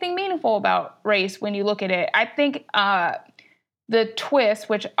saying anything meaningful about race when you look at it. I think the twist,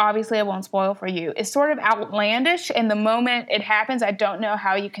 which obviously I won't spoil for you, is sort of outlandish. And the moment it happens, I don't know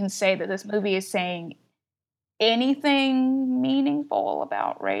how you can say that this movie is saying anything meaningful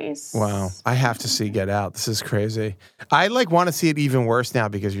about race. Wow. I have to see Get Out. This is crazy. I want to see it even worse now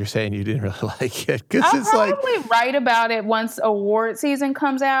because you're saying you didn't really like it. I'll probably write about it once award season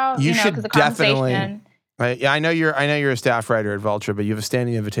comes out. You should definitely. I know you're a staff writer at Vulture, but you have a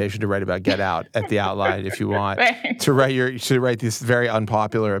standing invitation to write about Get Out at the Outline if you want to write this very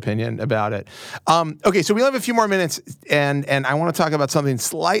unpopular opinion about it. Okay, so we only have a few more minutes, and I want to talk about something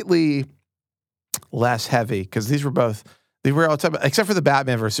slightly less heavy because they were all talking about, except for the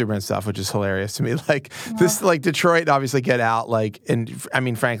Batman versus Superman stuff, which is hilarious to me. This, Detroit, obviously Get Out, and I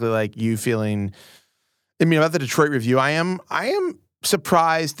mean, frankly, you feeling. I mean, about the Detroit review, I am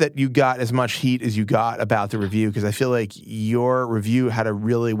surprised that you got as much heat as you got about the review because I feel like your review had a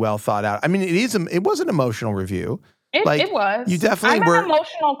really well thought out. I mean, it was an emotional review. It was. You definitely I'm were an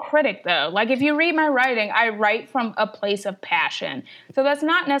emotional critic, though. Like, if you read my writing, I write from a place of passion. So that's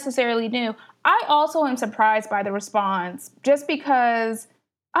not necessarily new. I also am surprised by the response, just because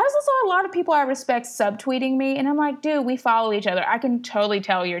I also saw a lot of people I respect subtweeting me, and I'm like, dude, we follow each other. I can totally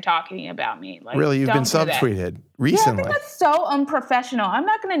tell you're talking about me. Like, really, you've been subtweeted recently. Yeah, I think that's so unprofessional. I'm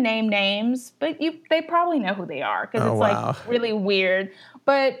not going to name names, but they probably know who they are, because it's like really weird.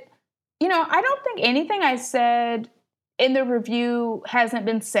 But I don't think anything I said in the review hasn't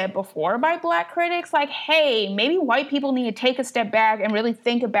been said before by Black critics. Like, hey, maybe white people need to take a step back and really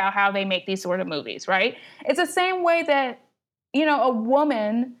think about how they make these sort of movies, right? It's the same way that, a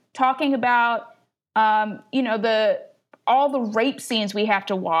woman talking about, all the rape scenes we have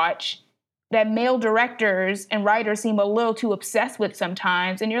to watch that male directors and writers seem a little too obsessed with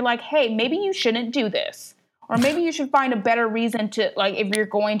sometimes. And you're like, hey, maybe you shouldn't do this. Or maybe you should find a better reason to, like, if you're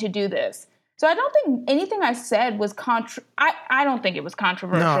going to do this. So I don't think anything I said was I don't think it was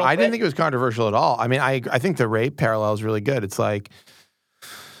controversial. No, I didn't think it was controversial at all. I mean, I think the rape parallel is really good. It's like,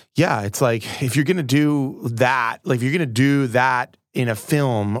 yeah, it's like, if you're going to do that, like if you're going to do that in a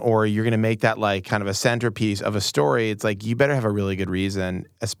film, or you're going to make that like kind of a centerpiece of a story, it's like, you better have a really good reason,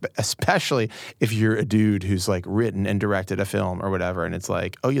 especially if you're a dude who's like written and directed a film or whatever. And it's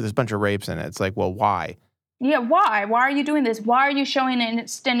like, oh yeah, there's a bunch of rapes in it. It's like, well, why? Yeah, why? Why are you doing this? Why are you showing an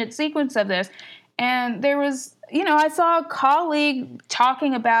extended sequence of this? And there was, I saw a colleague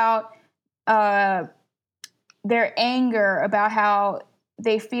talking about their anger about how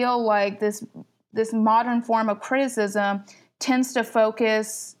they feel like this modern form of criticism tends to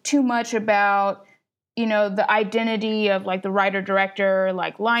focus too much about, the identity of like the writer-director,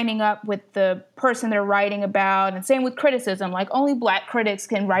 like lining up with the person they're writing about. And same with criticism, like only Black critics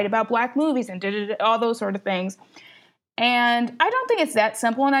can write about Black movies and all those sort of things. And I don't think it's that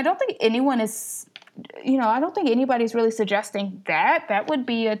simple. And I don't think anyone is, I don't think anybody's really suggesting that. That would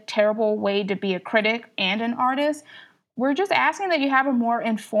be a terrible way to be a critic and an artist. We're just asking that you have a more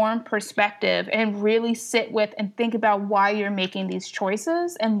informed perspective and really sit with and think about why you're making these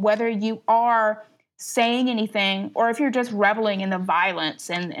choices, and whether you are saying anything or if you're just reveling in the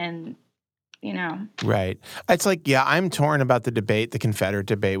violence and. Right. It's like, yeah, I'm torn about the debate, the Confederate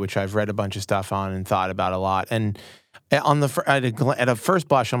debate, which I've read a bunch of stuff on and thought about a lot. And at a first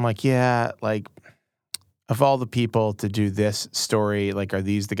blush, I'm like, yeah, like, of all the people to do this story, like, are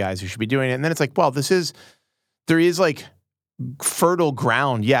these the guys who should be doing it? And then it's like, well, there is like fertile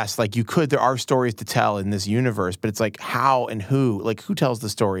ground. Yes, like there are stories to tell in this universe, but it's like how and who tells the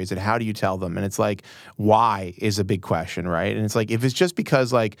stories and how do you tell them? And it's like, why is a big question, right? And it's like, if it's just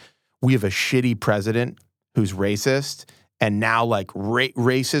because like we have a shitty president who's racist, and now like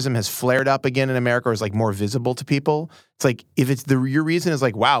racism has flared up again in America, or is like more visible to people. It's like, if it's your reason is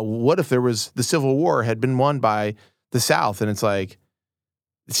like, wow, what if there was the Civil War had been won by the South? And it's like,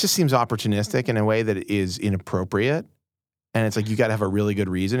 it just seems opportunistic in a way that is inappropriate. And it's like, you got to have a really good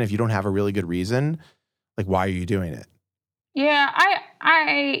reason. If you don't have a really good reason, like, why are you doing it? Yeah,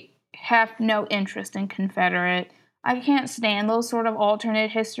 I have no interest in Confederate. I can't stand those sort of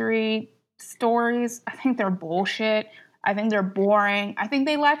alternate history stories. I think they're bullshit. I think they're boring. I think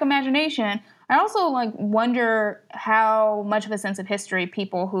they lack imagination. I also like wonder how much of a sense of history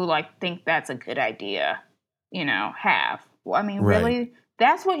people who like think that's a good idea, have. Well, I mean, right. Really?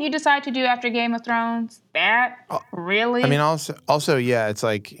 That's what you decide to do after Game of Thrones? That? Really? I mean, also, yeah, it's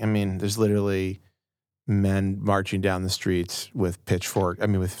like, I mean, there's literally men marching down the streets with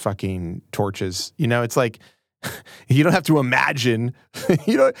with fucking torches. It's like, you don't have to imagine,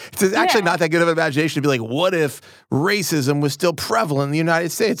 it's actually not that good of an imagination to be like, what if racism was still prevalent in the United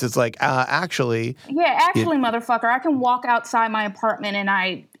States? It's like, actually. Yeah, motherfucker, I can walk outside my apartment and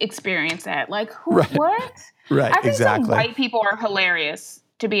I experience that. Like, right. What? Right, I think exactly. some white people are hilarious,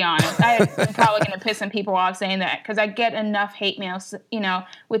 to be honest. I'm probably going to piss some people off saying that, because I get enough hate mails,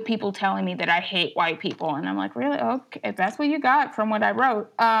 with people telling me that I hate white people. And I'm like, really? Okay, if that's what you got from what I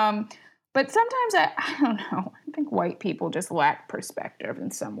wrote. But sometimes I don't know. I think white people just lack perspective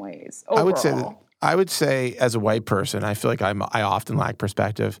in some ways. Overall. I would say as a white person, I feel like I often lack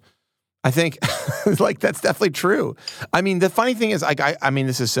perspective. I think like that's definitely true. I mean, the funny thing is, like, I mean,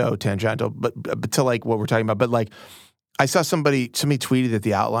 this is so tangential, but to like what we're talking about. But like, I saw somebody tweeted at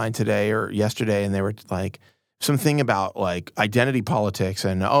the Outline today or yesterday, and they were like something about like identity politics,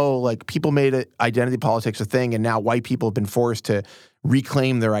 and like people made identity politics a thing, and now white people have been forced to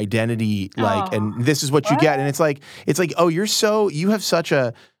reclaim their identity, and this is what you get. And it's like, oh, you have such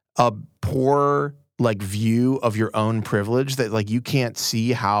a poor like view of your own privilege that like you can't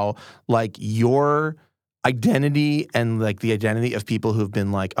see how like your identity and like the identity of people who've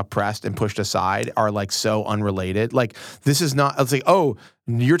been like oppressed and pushed aside are like so unrelated. Like this is not, it's like, oh,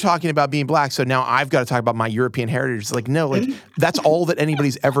 you're talking about being black, so now I've got to talk about my European heritage. It's like, no, like that's all that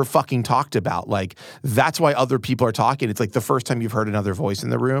anybody's ever fucking talked about. Like that's why other people are talking. It's like the first time you've heard another voice in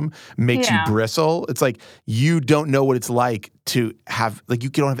the room makes you bristle. It's like you don't know what it's like to have, like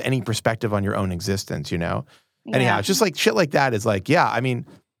you don't have any perspective on your own existence, you know? Yeah. Anyhow, it's just like shit like that is like, yeah, I mean,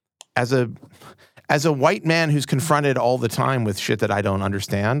 as a white man who's confronted all the time with shit that I don't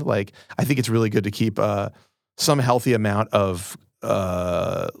understand, like I think it's really good to keep some healthy amount of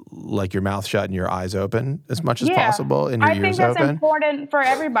like your mouth shut and your eyes open as much as possible and your ears open. I think that's important for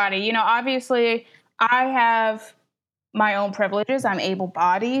everybody. You know, obviously I have my own privileges. I'm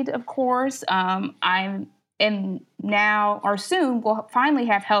able-bodied, of course. I'm now or soon will finally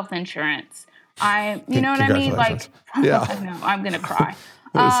have health insurance. You know what I mean? Like, yeah. I know, I'm gonna cry.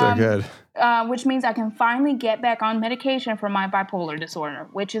 That's so good. Which means I can finally get back on medication for my bipolar disorder,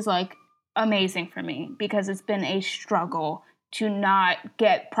 which is like amazing for me because it's been a struggle to not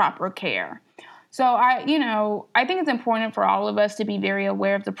get proper care. So I think it's important for all of us to be very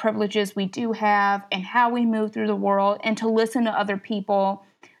aware of the privileges we do have and how we move through the world and to listen to other people.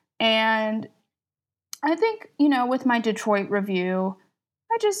 And I think, with my Detroit review,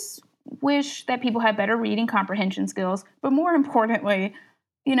 I just wish that people had better reading comprehension skills, but more importantly,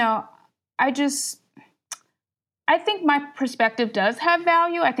 I think my perspective does have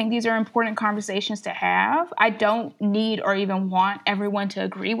value. I think these are important conversations to have. I don't need or even want everyone to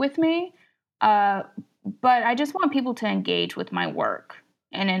agree with me, but I just want people to engage with my work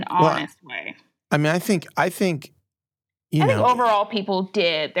in an honest way. I mean, I think overall people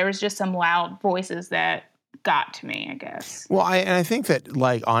did. There was just some loud voices that got to me, I guess. Well, I think that,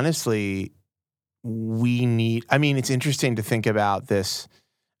 like, honestly, it's interesting to think about this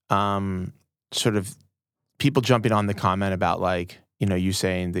sort of people jumping on the comment about, like, you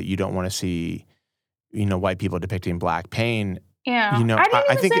saying that you don't want to see, white people depicting black pain. Yeah. I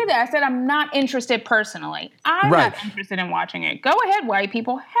didn't even say that. I said I'm not interested personally. I'm not interested in watching it. Go ahead, white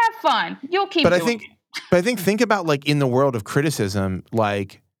people. Have fun. You'll keep doing it. But I think about, like, in the world of criticism,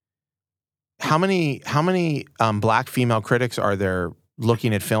 like, how many black female critics are there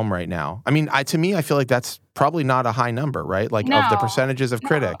looking at film right now? I mean, to me, I feel like that's probably not a high number, right? Like, of the percentages of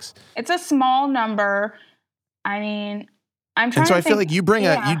critics. It's a small number. I mean, I'm trying to think. And so I feel like you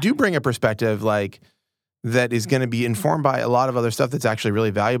do bring a perspective, like, that is going to be informed by a lot of other stuff that's actually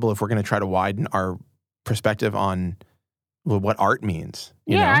really valuable if we're going to try to widen our perspective on what art means.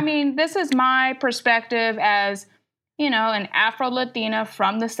 You know? I mean, this is my perspective as, an Afro-Latina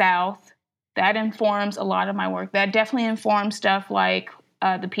from the South. That informs a lot of my work. That definitely informs stuff like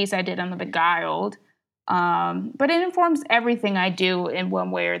the piece I did on The Beguiled. But it informs everything I do in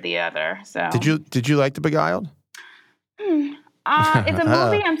one way or the other. So did you like The Beguiled? It's a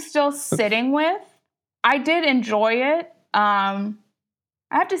movie I'm still sitting with. I did enjoy it. I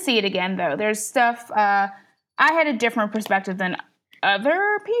have to see it again, though. There's stuff I had a different perspective than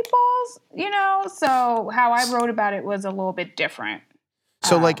other people's, so how I wrote about it was a little bit different.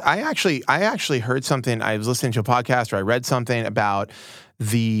 So, like, I actually heard something. I was listening to a podcast or I read something about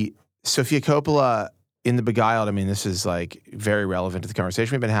the Sofia Coppola in The Beguiled. I mean, this is, like, very relevant to the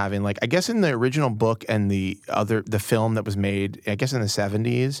conversation we've been having. Like, I guess in the original book and the film that was made, I guess in the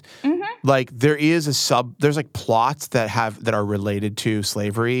 70s, like, there's like plots that are related to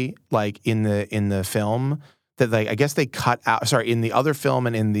slavery, like in the film that, like, I guess they cut out. Sorry, in the other film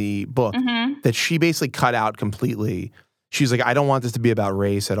and in the book that she basically cut out completely. She's like, I don't want this to be about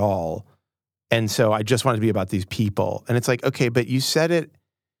race at all. And so I just want it to be about these people. And it's like, okay, but you said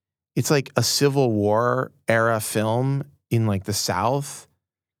it's like a Civil War era film in, like, the South.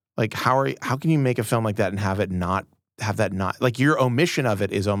 Like, how can you make a film like that and have that not, like, your omission of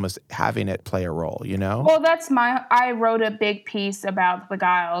it is almost having it play a role, you know? Well, I wrote a big piece about The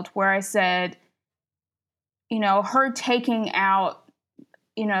Beguiled where I said, her taking out,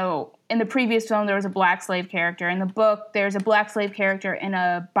 in the previous film, there was a black slave character. In the book, there's a black slave character and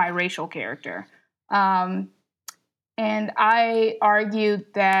a biracial character. And I argued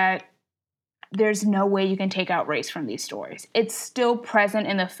that there's no way you can take out race from these stories. It's still present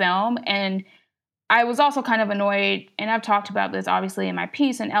in the film. And I was also kind of annoyed, and I've talked about this obviously in my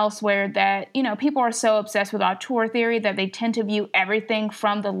piece and elsewhere, that, people are so obsessed with auteur theory that they tend to view everything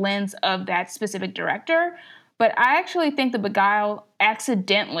from the lens of that specific director. But I actually think The Beguiled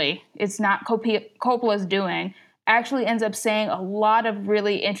accidentally, it's not Coppola's doing, actually ends up saying a lot of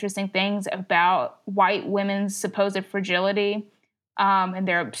really interesting things about white women's supposed fragility and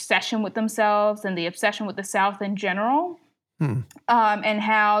their obsession with themselves and the obsession with the South in general. And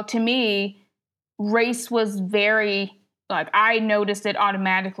how, to me, race was very, like, I noticed it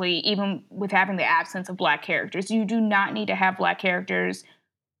automatically, even with having the absence of Black characters. You do not need to have Black characters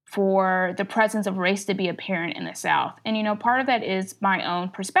for the presence of race to be apparent in the South. And, you know, part of that is my own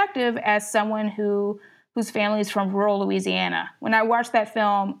perspective as someone whose family is from rural Louisiana. When I watched that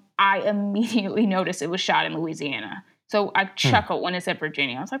film, I immediately noticed it was shot in Louisiana. So I chuckled when it said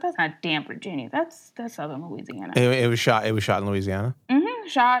Virginia. I was like, that's not damn Virginia. That's Southern Louisiana. It was shot in Louisiana? Mm-hmm.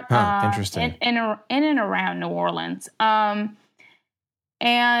 Shot interesting. in and around New Orleans. And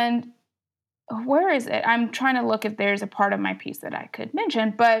where is it? I'm trying to look if there's a part of my piece that I could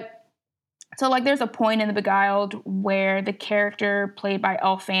mention. But so, like, there's a point in The Beguiled where the character played by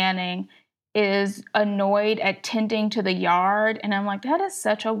Elle Fanning is annoyed at tending to the yard. And I'm like, that is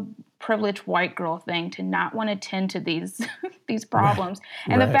such a privileged white girl thing to not want to tend to these these problems.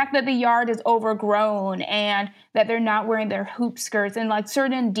 Right. And the fact that the yard is overgrown and that they're not wearing their hoop skirts and like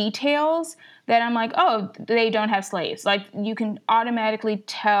certain details that I'm like, oh, they don't have slaves. Like, you can automatically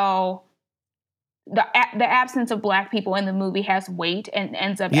tell the absence of Black people in the movie has weight and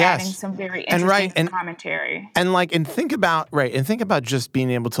ends up adding some very interesting commentary. And think about just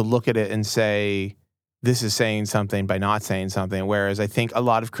being able to look at it and say, this is saying something by not saying something. Whereas I think a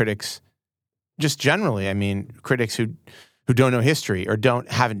lot of critics, just generally, I mean, critics who don't know history or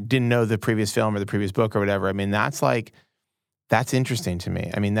didn't know the previous film or the previous book or whatever. I mean, that's interesting to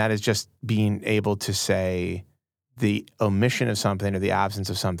me. I mean, that is just being able to say the omission of something or the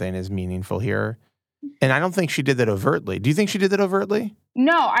absence of something is meaningful here. And I don't think she did that overtly. Do you think she did that overtly?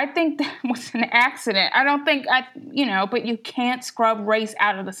 No, I think that was an accident. I don't think but you can't scrub race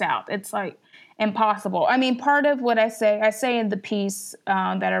out of the South. It's like impossible. I mean, part of what I say in the piece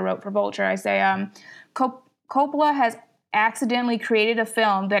that I wrote for Vulture, I say Coppola has accidentally created a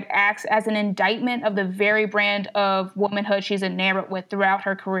film that acts as an indictment of the very brand of womanhood she's enamored with throughout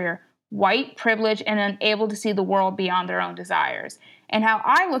her career. White, privileged, and unable to see the world beyond their own desires. And how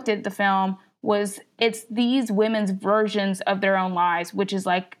I looked at the film was it's these women's versions of their own lives, which is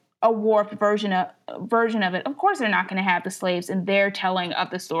like a warped version of it. Of course, they're not going to have the slaves in their telling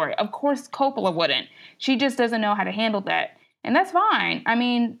of the story. Of course, Coppola wouldn't. She just doesn't know how to handle that, and that's fine. I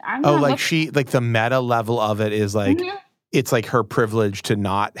mean, the meta level of it is like it's like her privilege to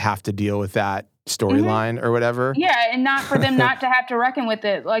not have to deal with that storyline or whatever. Yeah, and not for them not to have to reckon with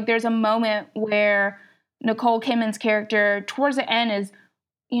it. Like, there's a moment where Nicole Kidman's character towards the end is,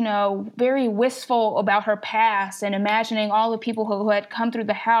 very wistful about her past and imagining all the people who had come through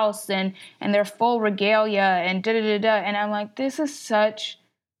the house and their full regalia and da-da-da-da. And I'm like, this is such...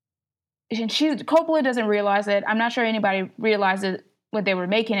 And Coppola doesn't realize it. I'm not sure anybody realized it when they were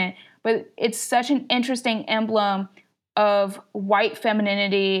making it, but it's such an interesting emblem of white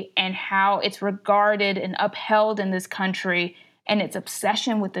femininity and how it's regarded and upheld in this country and its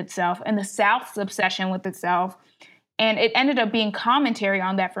obsession with itself and the South's obsession with itself. And it ended up being commentary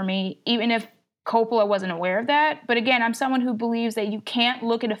on that for me, even if Coppola wasn't aware of that. But again, I'm someone who believes that you can't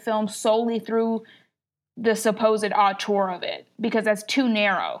look at a film solely through the supposed auteur of it, because that's too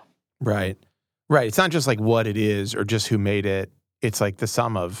narrow. Right. It's not just like what it is or just who made it. It's like the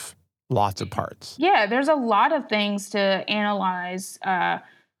sum of lots of parts. Yeah, there's a lot of things to analyze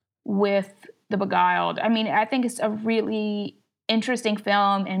with The Beguiled. I mean, I think it's a really interesting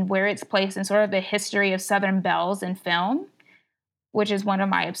film and where it's placed in sort of the history of Southern belles in film, which is one of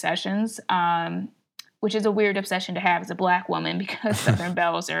my obsessions, which is a weird obsession to have as a Black woman because Southern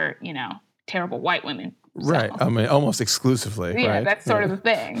belles are, terrible white women. So. Right. I mean, almost exclusively. Yeah, right? That's sort of the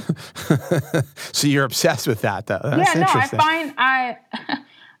thing. So you're obsessed with that, though. That's interesting.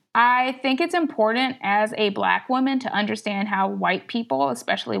 I think it's important as a Black woman to understand how white people,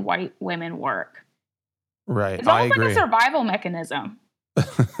 especially white women, work. Right, it's almost like a survival mechanism.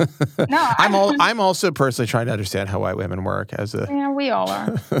 No, I'm also personally trying to understand how white women work Yeah, we all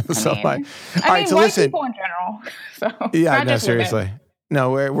are. So white people in general. So yeah, no, seriously.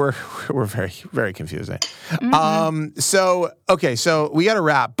 No, we're very, very confusing. Mm-hmm. So we got to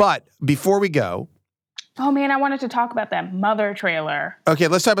wrap, but before we go. Oh man, I wanted to talk about that Mother trailer. Okay,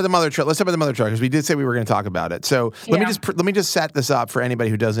 let's talk about the Mother trailer. Because we did say we were going to talk about it. So let me just set this up for anybody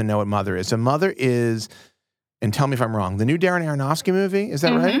who doesn't know what Mother is. So Mother is, and tell me if I'm wrong, the new Darren Aronofsky movie. Is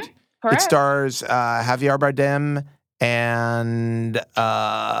that right? Correct. It stars Javier Bardem and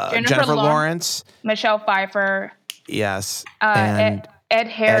Jennifer Lawrence, Michelle Pfeiffer. Yes, and Ed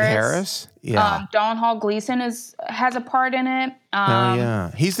Harris. Yeah. Domhnall Gleeson has a part in it.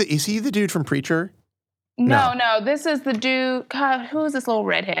 Is he the dude from Preacher? No. This is the dude. God, who is this little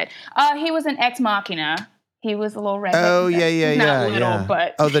redhead? He was in Ex Machina. He was a little redhead. Oh, yeah. Not little,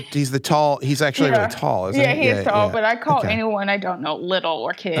 but... Oh, he's the tall... He's actually really tall, isn't he? He is tall, but I call anyone I don't know little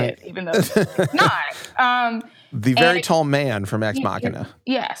or kid, even though it's not. The very tall man from Ex Machina.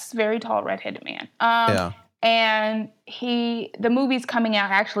 Yes, very tall redheaded man. And the movie's coming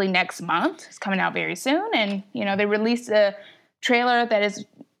out actually next month. It's coming out very soon. And, they released a trailer that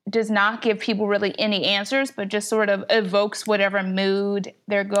does not give people really any answers, but just sort of evokes whatever mood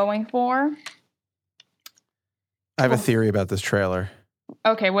they're going for. I have a theory about this trailer.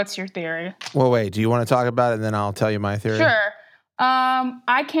 Okay, what's your theory? Well, wait, do you want to talk about it and then I'll tell you my theory? Sure.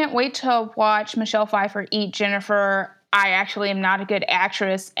 I can't wait to watch Michelle Pfeiffer eat Jennifer. I actually am not a good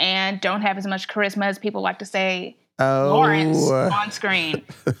actress and don't have as much charisma as people like to say Lawrence on screen.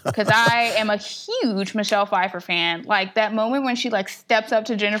 Because I am a huge Michelle Pfeiffer fan. Like, that moment when she, steps up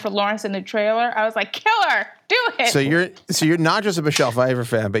to Jennifer Lawrence in the trailer, I was like, kill her! Do it! So you're not just a Michelle Pfeiffer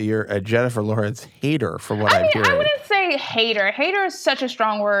fan, but you're a Jennifer Lawrence hater, from what I'm hearing. I wouldn't say hater. Hater is such a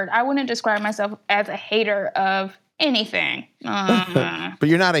strong word. I wouldn't describe myself as a hater of anything. But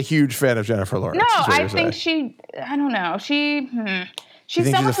you're not a huge fan of Jennifer Lawrence. No, I think I don't know. She's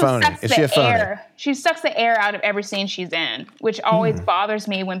someone who sucks the air. She sucks the air out of every scene she's in, which always bothers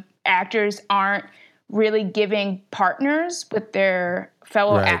me when actors aren't really giving partners with their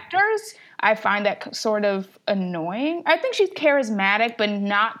fellow actors. I find that sort of annoying. I think she's charismatic, but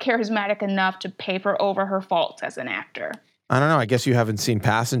not charismatic enough to paper over her faults as an actor. I don't know. I guess you haven't seen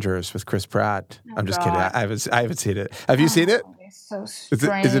Passengers with Chris Pratt. I'm just kidding. I haven't seen it. Have you seen it? It's so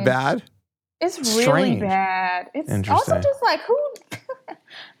strange. Is it bad? It's really bad. It's also just like, who...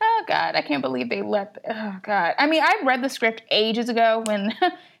 Oh, God. I can't believe they let... Oh, God. I mean, I read the script ages ago when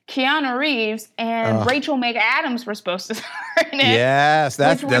Keanu Reeves and Rachel McAdams were supposed to star in it. Yes.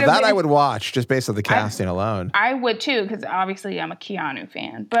 That I would watch just based on the casting alone. I would, too, because obviously I'm a Keanu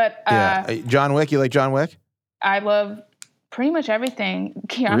fan. But John Wick, you like John Wick? I love pretty much everything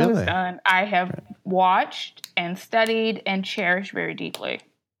Keanu's done. I have watched and studied and cherished very deeply.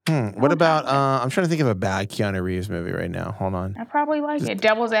 What about, I'm trying to think of a bad Keanu Reeves movie right now. Hold on. I probably like it.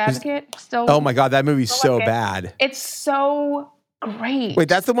 Devil's Advocate. Oh my God, that movie's so bad. It's so great. Wait,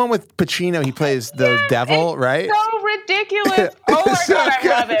 that's the one with Pacino. He plays the devil, right? So ridiculous. Oh my God, I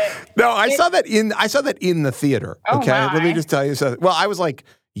love it. No, I saw that in the theater. Okay, let me just tell you something. Well, I was like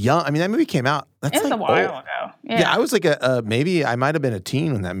young. I mean, that movie came out. That's a while ago. Yeah, I was like maybe I might have been a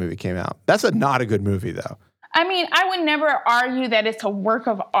teen when that movie came out. That's not a good movie though. I mean, I would never argue that it's a work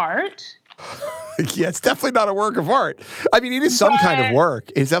of art. Yeah, it's definitely not a work of art. I mean, it is some kind of work.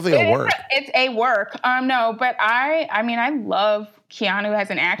 It's definitely a work. It's a work. No, but I love Keanu as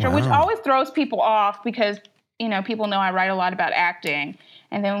an actor, which always throws people off because, people know I write a lot about acting.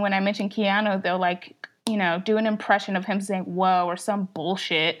 And then when I mention Keanu, they'll do an impression of him saying, whoa, or some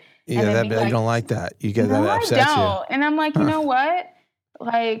bullshit. Yeah, you don't like that. You get that upsets you. I don't. And I'm like, you know what?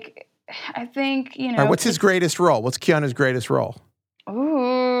 Like, I think, All right, what's his greatest role? What's Keanu's greatest role?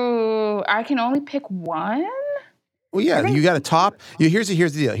 Ooh, I can only pick one? Well, yeah, you got to top. Here's the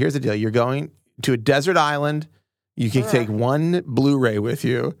deal. Here's the deal. You're going to a desert island. You can take one Blu-ray with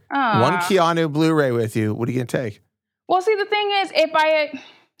you, one Keanu Blu-ray with you. What are you going to take? Well, see, the thing is, if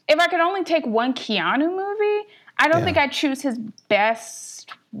I could only take one Keanu movie, I don't think I'd choose his best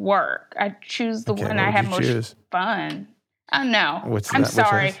work. I'd choose the one I have most fun. No, I'm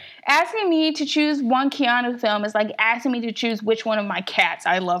sorry. Asking me to choose one Keanu film is like asking me to choose which one of my cats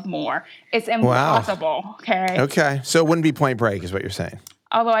I love more. It's impossible. Wow. Okay. So it wouldn't be Point Break, is what you're saying.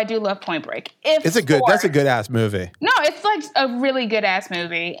 Although I do love Point Break. That's a good ass movie. No, it's like a really good ass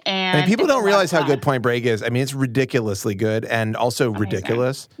movie, and people don't realize how good Point Break is. I mean, it's ridiculously good and also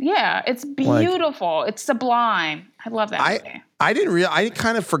ridiculous. Yeah, it's beautiful. It's sublime. I love that movie. I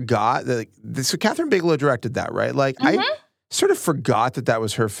kind of forgot that. So Catherine Bigelow directed that, right? Like I sort of forgot that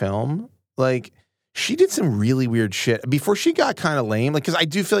was her film. Like, she did some really weird shit before she got kind of lame. Like, because I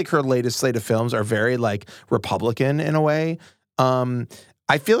do feel like her latest slate of films are very like Republican in a way.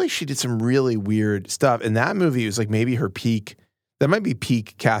 I feel like she did some really weird stuff, and that movie was like maybe her peak. That might be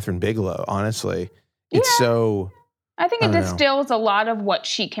peak Catherine Bigelow. Honestly, it's so. I think it distills a lot of what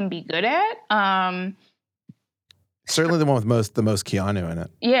she can be good at. Certainly the one with the most Keanu in it.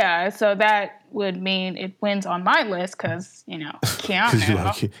 Yeah, so that would mean it wins on my list because Keanu.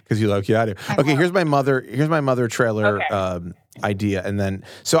 Because you love Keanu. Okay, here's my mother trailer idea, and then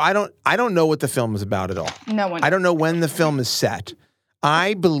so I don't know what the film is about at all. No one. I don't know when the film is set.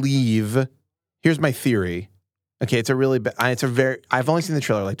 I believe. Here's my theory. Okay, it's I've only seen the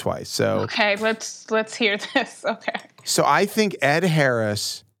trailer like twice. So okay, let's hear this. Okay. So I think Ed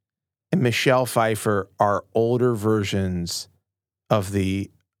Harris and Michelle Pfeiffer are older versions of the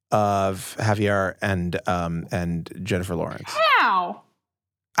of Javier and Jennifer Lawrence. How?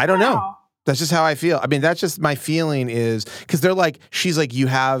 I don't know. That's just how I feel. I mean, that's just my feeling is because they're like, she's like,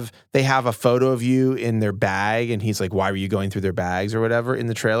 they have a photo of you in their bag. And he's like, why were you going through their bags or whatever in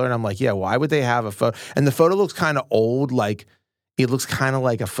the trailer? And I'm like, yeah, why would they have a photo? And the photo looks kind of old. Like it looks kind of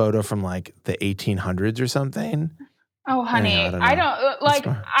like a photo from like the 1800s or something. Oh, honey, I don't like,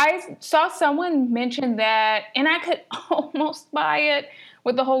 I saw someone mention that and I could almost buy it.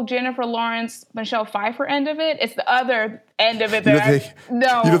 With the whole Jennifer Lawrence, Michelle Pfeiffer end of it, it's the other end of it that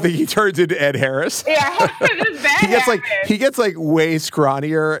no. You don't think he turns into Ed Harris? Yeah, he gets like way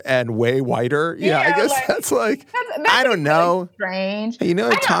scrawnier and way whiter. Yeah, I guess like, that's I don't know. Strange. You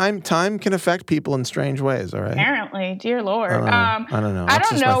know, time can affect people in strange ways. All right. Apparently, dear Lord. I don't know. I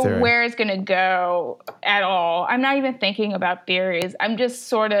don't know where it's gonna go at all. I'm not even thinking about theories. I'm just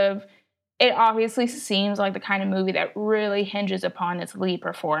sort of. It obviously seems like the kind of movie that really hinges upon its lead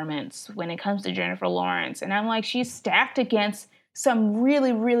performance when it comes to Jennifer Lawrence. And I'm like, she's stacked against some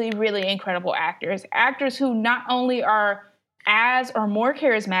really, really, really incredible actors. Actors who not only are as or more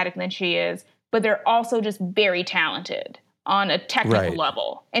charismatic than she is, but they're also just very talented on a technical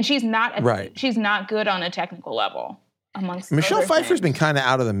level. And she's not good on a technical level. Amongst Michelle Pfeiffer's been kind of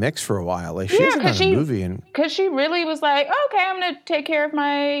out of the mix for a while. Like she hasn't done a movie because she really was like, okay, I'm gonna take care of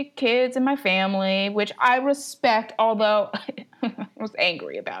my kids and my family, which I respect. Although I was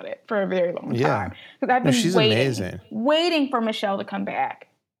angry about it for a very long time because I've been waiting for Michelle to come back.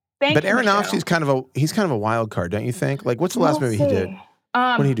 But Aronofsky's kind of a wild card, don't you think? Like, what's the last movie he did?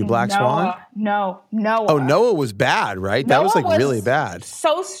 What did he do? Black Swan? No, Noah. Oh, Noah was bad, right? That was like really bad.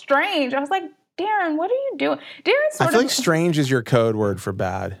 So strange. I was like, Darren, what are you doing? I feel like strange is your code word for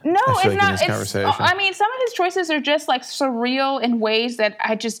bad. No, it's not. In this conversation. I mean, some of his choices are just like surreal in ways that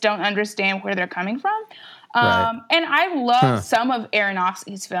I just don't understand where they're coming from. And I love some of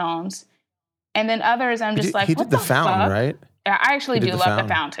Aronofsky's films. And then others, I'm just he did The Fountain, right? Yeah, I actually do love The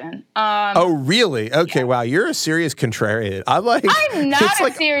Fountain. Oh, really? Okay, wow. You're a serious contrarian. I'm not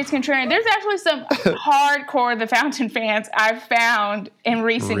a serious contrarian. There's actually some hardcore The Fountain fans I've found in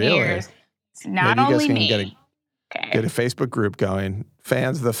recent years. Not Maybe only me. Get a Facebook group going.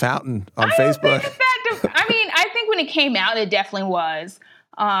 Fans of The Fountain on Facebook. I think when it came out, it definitely was.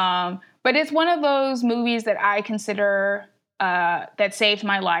 But it's one of those movies that I consider that saved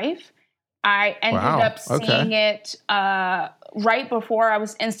my life. I ended up seeing it right before I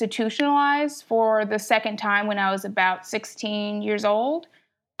was institutionalized for the second time when I was about 16 years old.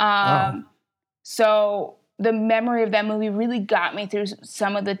 So the memory of that movie really got me through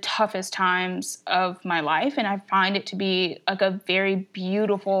some of the toughest times of my life. And I find it to be like a very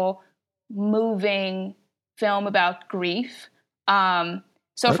beautiful, moving film about grief.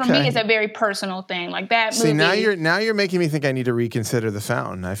 So for me, it's a very personal thing. Like that movie. See, now you're making me think I need to reconsider The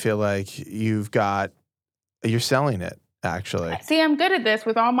Fountain. I feel like you're selling it. Actually, see, I'm good at this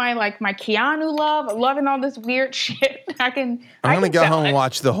with all my my Keanu love. I'm loving all this weird shit. I'm gonna go home and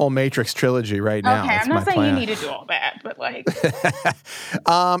watch the whole Matrix trilogy right now. Okay, I'm not saying you need to do all that, but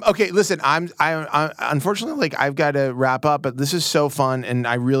okay, listen, I unfortunately I've got to wrap up, but this is so fun, and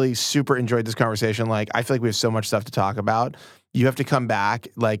I really super enjoyed this conversation. Like, I feel like we have so much stuff to talk about. You have to come back,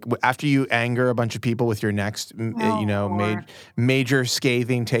 like after you anger a bunch of people with your next, major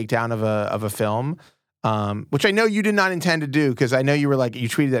scathing takedown of a film. Which I know you did not intend to do because I know you were like, you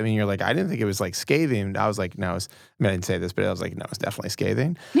tweeted at me and you're like, I didn't think it was like scathing. I was like, no, I didn't say this, but I was like, no, it's definitely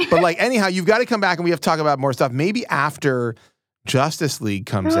scathing. But like, anyhow, you've got to come back and we have to talk about more stuff. Maybe after Justice League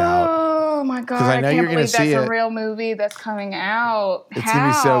comes out. Oh my God. I know I can't you're going to believe see that's a real movie that's coming out. It's going to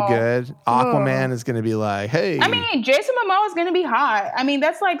be so good. Aquaman is going to be like, hey. I mean, Jason Momoa is going to be hot. I mean,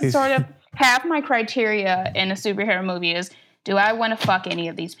 that's like sort of half my criteria in a superhero movie is, do I want to fuck any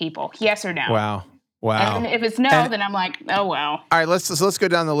of these people? Yes or no? Wow. And if it's no, then I'm like, oh well. All right, let's go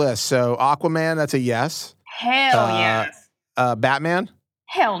down the list. So Aquaman, that's a yes. Hell yes. Batman?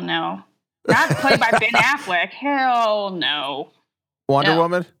 Hell no. Not played by Ben Affleck. Hell no. Wonder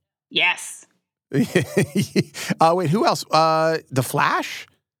Woman? Yes. Wait, who else? The Flash?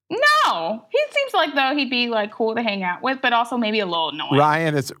 No. He seems like though he'd be like cool to hang out with, but also maybe a little annoying.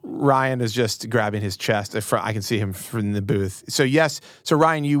 Ryan is just grabbing his chest. I can see him from the booth. So yes. So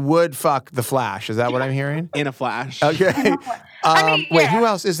Ryan, you would fuck the Flash. Is that what I'm hearing? In a flash. Okay. Wait, who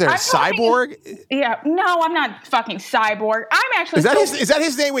else is there? Cyborg? No, I'm not fucking Cyborg. I'm actually. Is that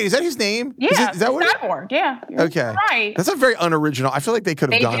his name? Wait, is that his name? Yeah. Is that what Cyborg. Yeah. Okay. Right. That's a very unoriginal. I feel like they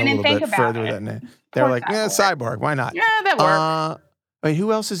could have gone a little bit further with that name. They were like, Cyborg. Why not? Yeah, that worked. Wait,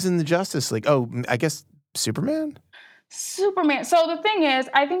 who else is in the Justice League? Oh, I guess Superman? Superman. So the thing is,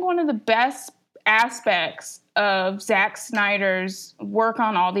 I think one of the best aspects of Zack Snyder's work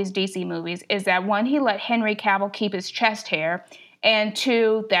on all these DC movies is that, one, he let Henry Cavill keep his chest hair, and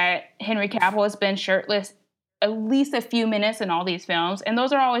two, that Henry Cavill has been shirtless at least a few minutes in all these films, and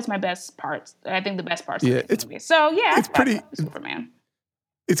those are always my best parts. I think the best parts of these movies. So yeah, it's pretty Superman.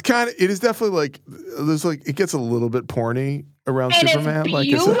 It is definitely like there's like it gets a little bit porny around and Superman.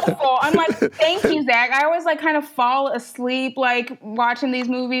 It's beautiful. I'm like, thank you, Zach. I always like kind of fall asleep like watching these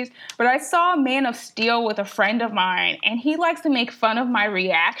movies, but I saw Man of Steel with a friend of mine, and he likes to make fun of my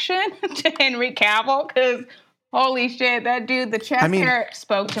reaction to Henry Cavill because holy shit, that dude, the chest hair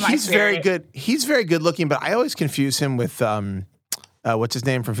spoke to my spirit. He's very good. He's very good looking, but I always confuse him with what's his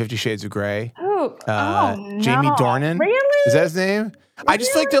name from 50 Shades of Grey? Who? Jamie Dornan. Really? Is that his name? I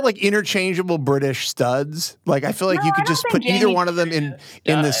just feel like they're like interchangeable British studs. Like I feel like you could just put either one of them in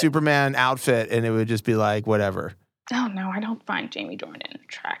the Superman outfit and it would just be like whatever. Oh no, I don't find Jamie Dornan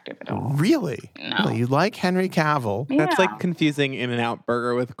attractive at all. Really? No. Really? You like Henry Cavill? Yeah. That's like confusing In-N-Out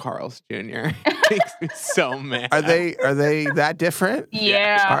Burger with Carl's Jr. Makes me so mad. Are they that different?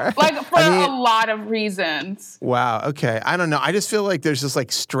 Yeah. Like for a lot of reasons. Wow. Okay. I don't know. I just feel like there's just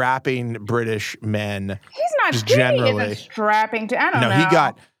like strapping British men. He's not generally strapping to. I don't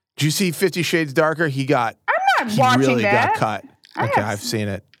know. Did you see 50 Shades Darker? I'm not watching really that. Got cut. Okay, I've seen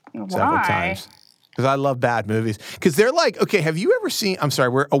it several times. Because I love bad movies. Because they're like, okay, have you ever seen, I'm sorry,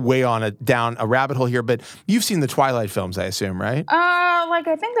 we're down a rabbit hole here, but you've seen the Twilight films, I assume, right? Like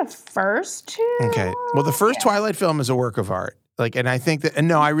I think the first two. Okay. Well, the first Twilight film is a work of art. Like, and I think that, and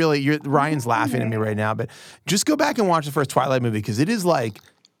no, Ryan's laughing at me right now, but just go back and watch the first Twilight movie because it is like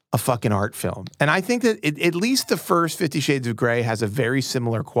a fucking art film. And I think that at least the first 50 Shades of Grey has a very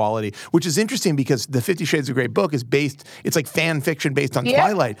similar quality, which is interesting because the 50 Shades of Grey book is it's like fan fiction based on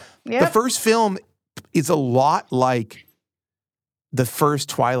Twilight. Yep. The first film is a lot like the first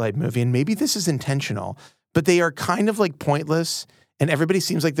Twilight movie, and maybe this is intentional, but they are kind of like pointless, and everybody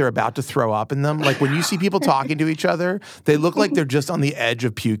seems like they're about to throw up in them. Like when you see people talking to each other, they look like they're just on the edge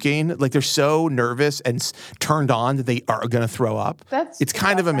of puking. Like they're so nervous and turned on that they are going to throw up. It's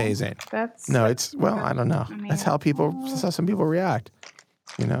kind of amazing. I don't know. That's how some people react.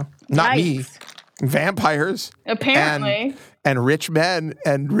 You know, not me. Vampires, apparently, and rich men,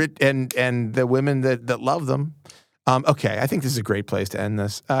 and the women that love them. Okay, I think this is a great place to end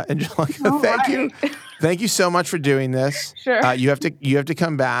this. Angelica, thank you so much for doing this. Sure, you have to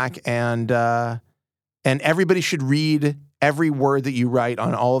come back, and everybody should read every word that you write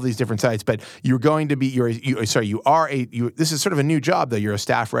on all of these different sites. But you're going to be this is sort of a new job though. You're a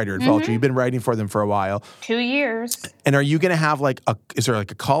staff writer at Vulture. You've been writing for them for a while. 2 years. And are you going to have is there like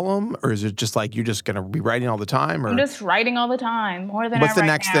a column, or is it just like you're just going to be writing all the time? Or I'm just writing all the time, more than what's I the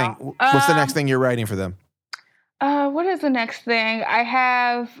next thing? What's the next thing you're writing for them? What is the next thing? I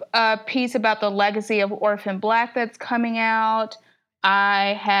have a piece about the legacy of Orphan Black that's coming out.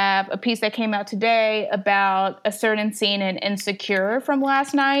 I have a piece that came out today about a certain scene in Insecure from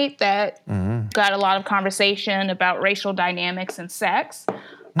last night that got a lot of conversation about racial dynamics and sex,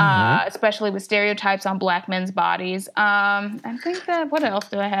 especially with stereotypes on Black men's bodies. I think that, what else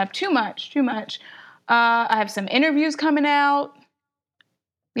do I have? Too much. I have some interviews coming out.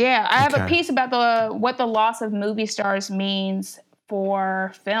 Yeah, I have a piece about what the loss of movie stars means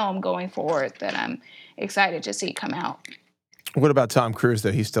for film going forward that I'm excited to see come out. What about Tom Cruise, though?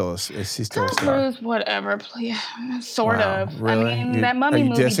 Is he still a star? Tom Cruise, whatever. Please. Sort of. Really? I mean, that Mummy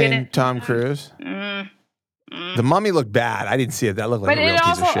movie didn't. Are you dissing Tom Cruise? The Mummy looked bad. I didn't see it. That looked like a real piece of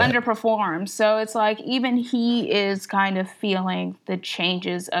shit. But it also underperformed. So it's like even he is kind of feeling the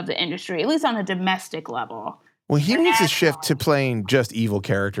changes of the industry, at least on a domestic level. Well, he needs to shift to playing just evil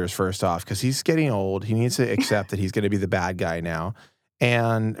characters first off because he's getting old. He needs to accept that he's going to be the bad guy now.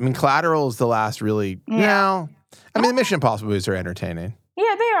 And, I mean, Collateral is the last really... Yeah. I mean, the Mission Impossible movies are entertaining.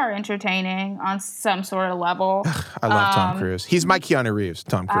 Yeah, they are entertaining on some sort of level. I love Tom Cruise. He's my Keanu Reeves,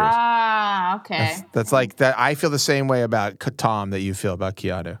 Tom Cruise. Ah, okay. That's like that. I feel the same way about Tom that you feel about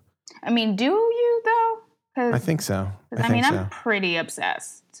Keanu. I mean, do you though? I think so. I'm pretty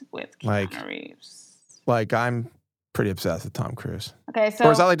obsessed with Keanu Reeves. Like I'm pretty obsessed with Tom Cruise. Okay, so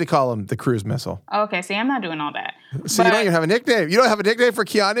or as I like to call him, the cruise missile. Okay, see, I'm not doing all that. So you don't even have a nickname. You don't have a nickname for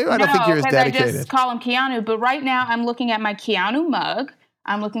Keanu? I don't think you're as dedicated. I just call him Keanu. But right now, I'm looking at my Keanu mug.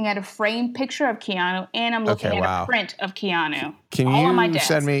 I'm looking at a framed picture of Keanu, and I'm looking at a print of Keanu. Can you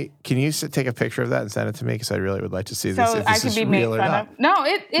send me? Can you take a picture of that and send it to me? Because I really would like to see this. So if I this could is be real made or fun not. of. No,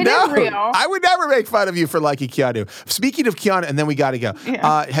 it is real. I would never make fun of you for liking Keanu. Speaking of Keanu, and then we got to go.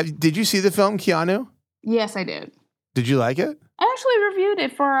 Yeah. Did you see the film Keanu? Yes, I did. Did you like it? I actually reviewed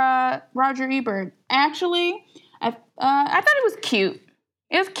it for Roger Ebert. Actually, I thought it was cute.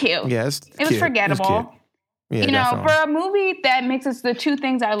 It was cute. Yes, it was forgettable. Yeah, definitely. For a movie that mixes the two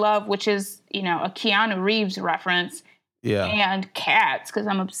things I love, which is, a Keanu Reeves reference and cats, because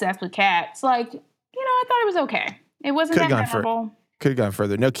I'm obsessed with cats, like, I thought it was okay. It wasn't that memorable. Could have gone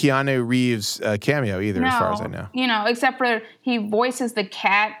further. No Keanu Reeves cameo either, as far as I know. Except for he voices the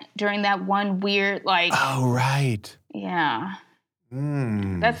cat during that one weird, like... Oh, right. Yeah.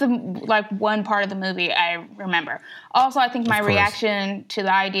 That's one part of the movie I remember. Also, I think my reaction to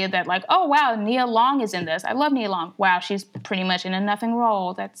the idea that like, oh wow, Nia Long is in this. I love Nia Long. Wow, she's pretty much in a nothing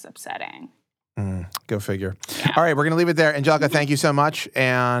role. That's upsetting. Go figure. Yeah. All right, we're gonna leave it there. Angelica, thank you so much,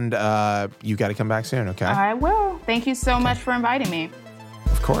 and you got to come back soon. Okay. I will. Thank you so much for inviting me.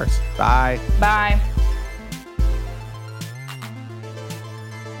 Of course. Bye. Bye.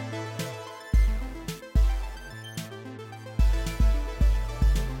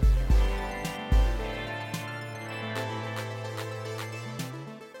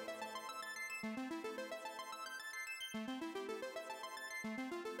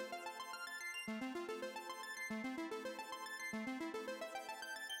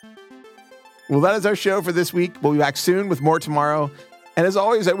 Well, that is our show for this week. We'll be back soon with more tomorrow. And as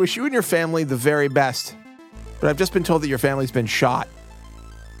always, I wish you and your family the very best. But I've just been told that your family's been shot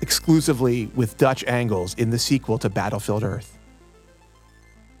exclusively with Dutch angles in the sequel to Battlefield Earth.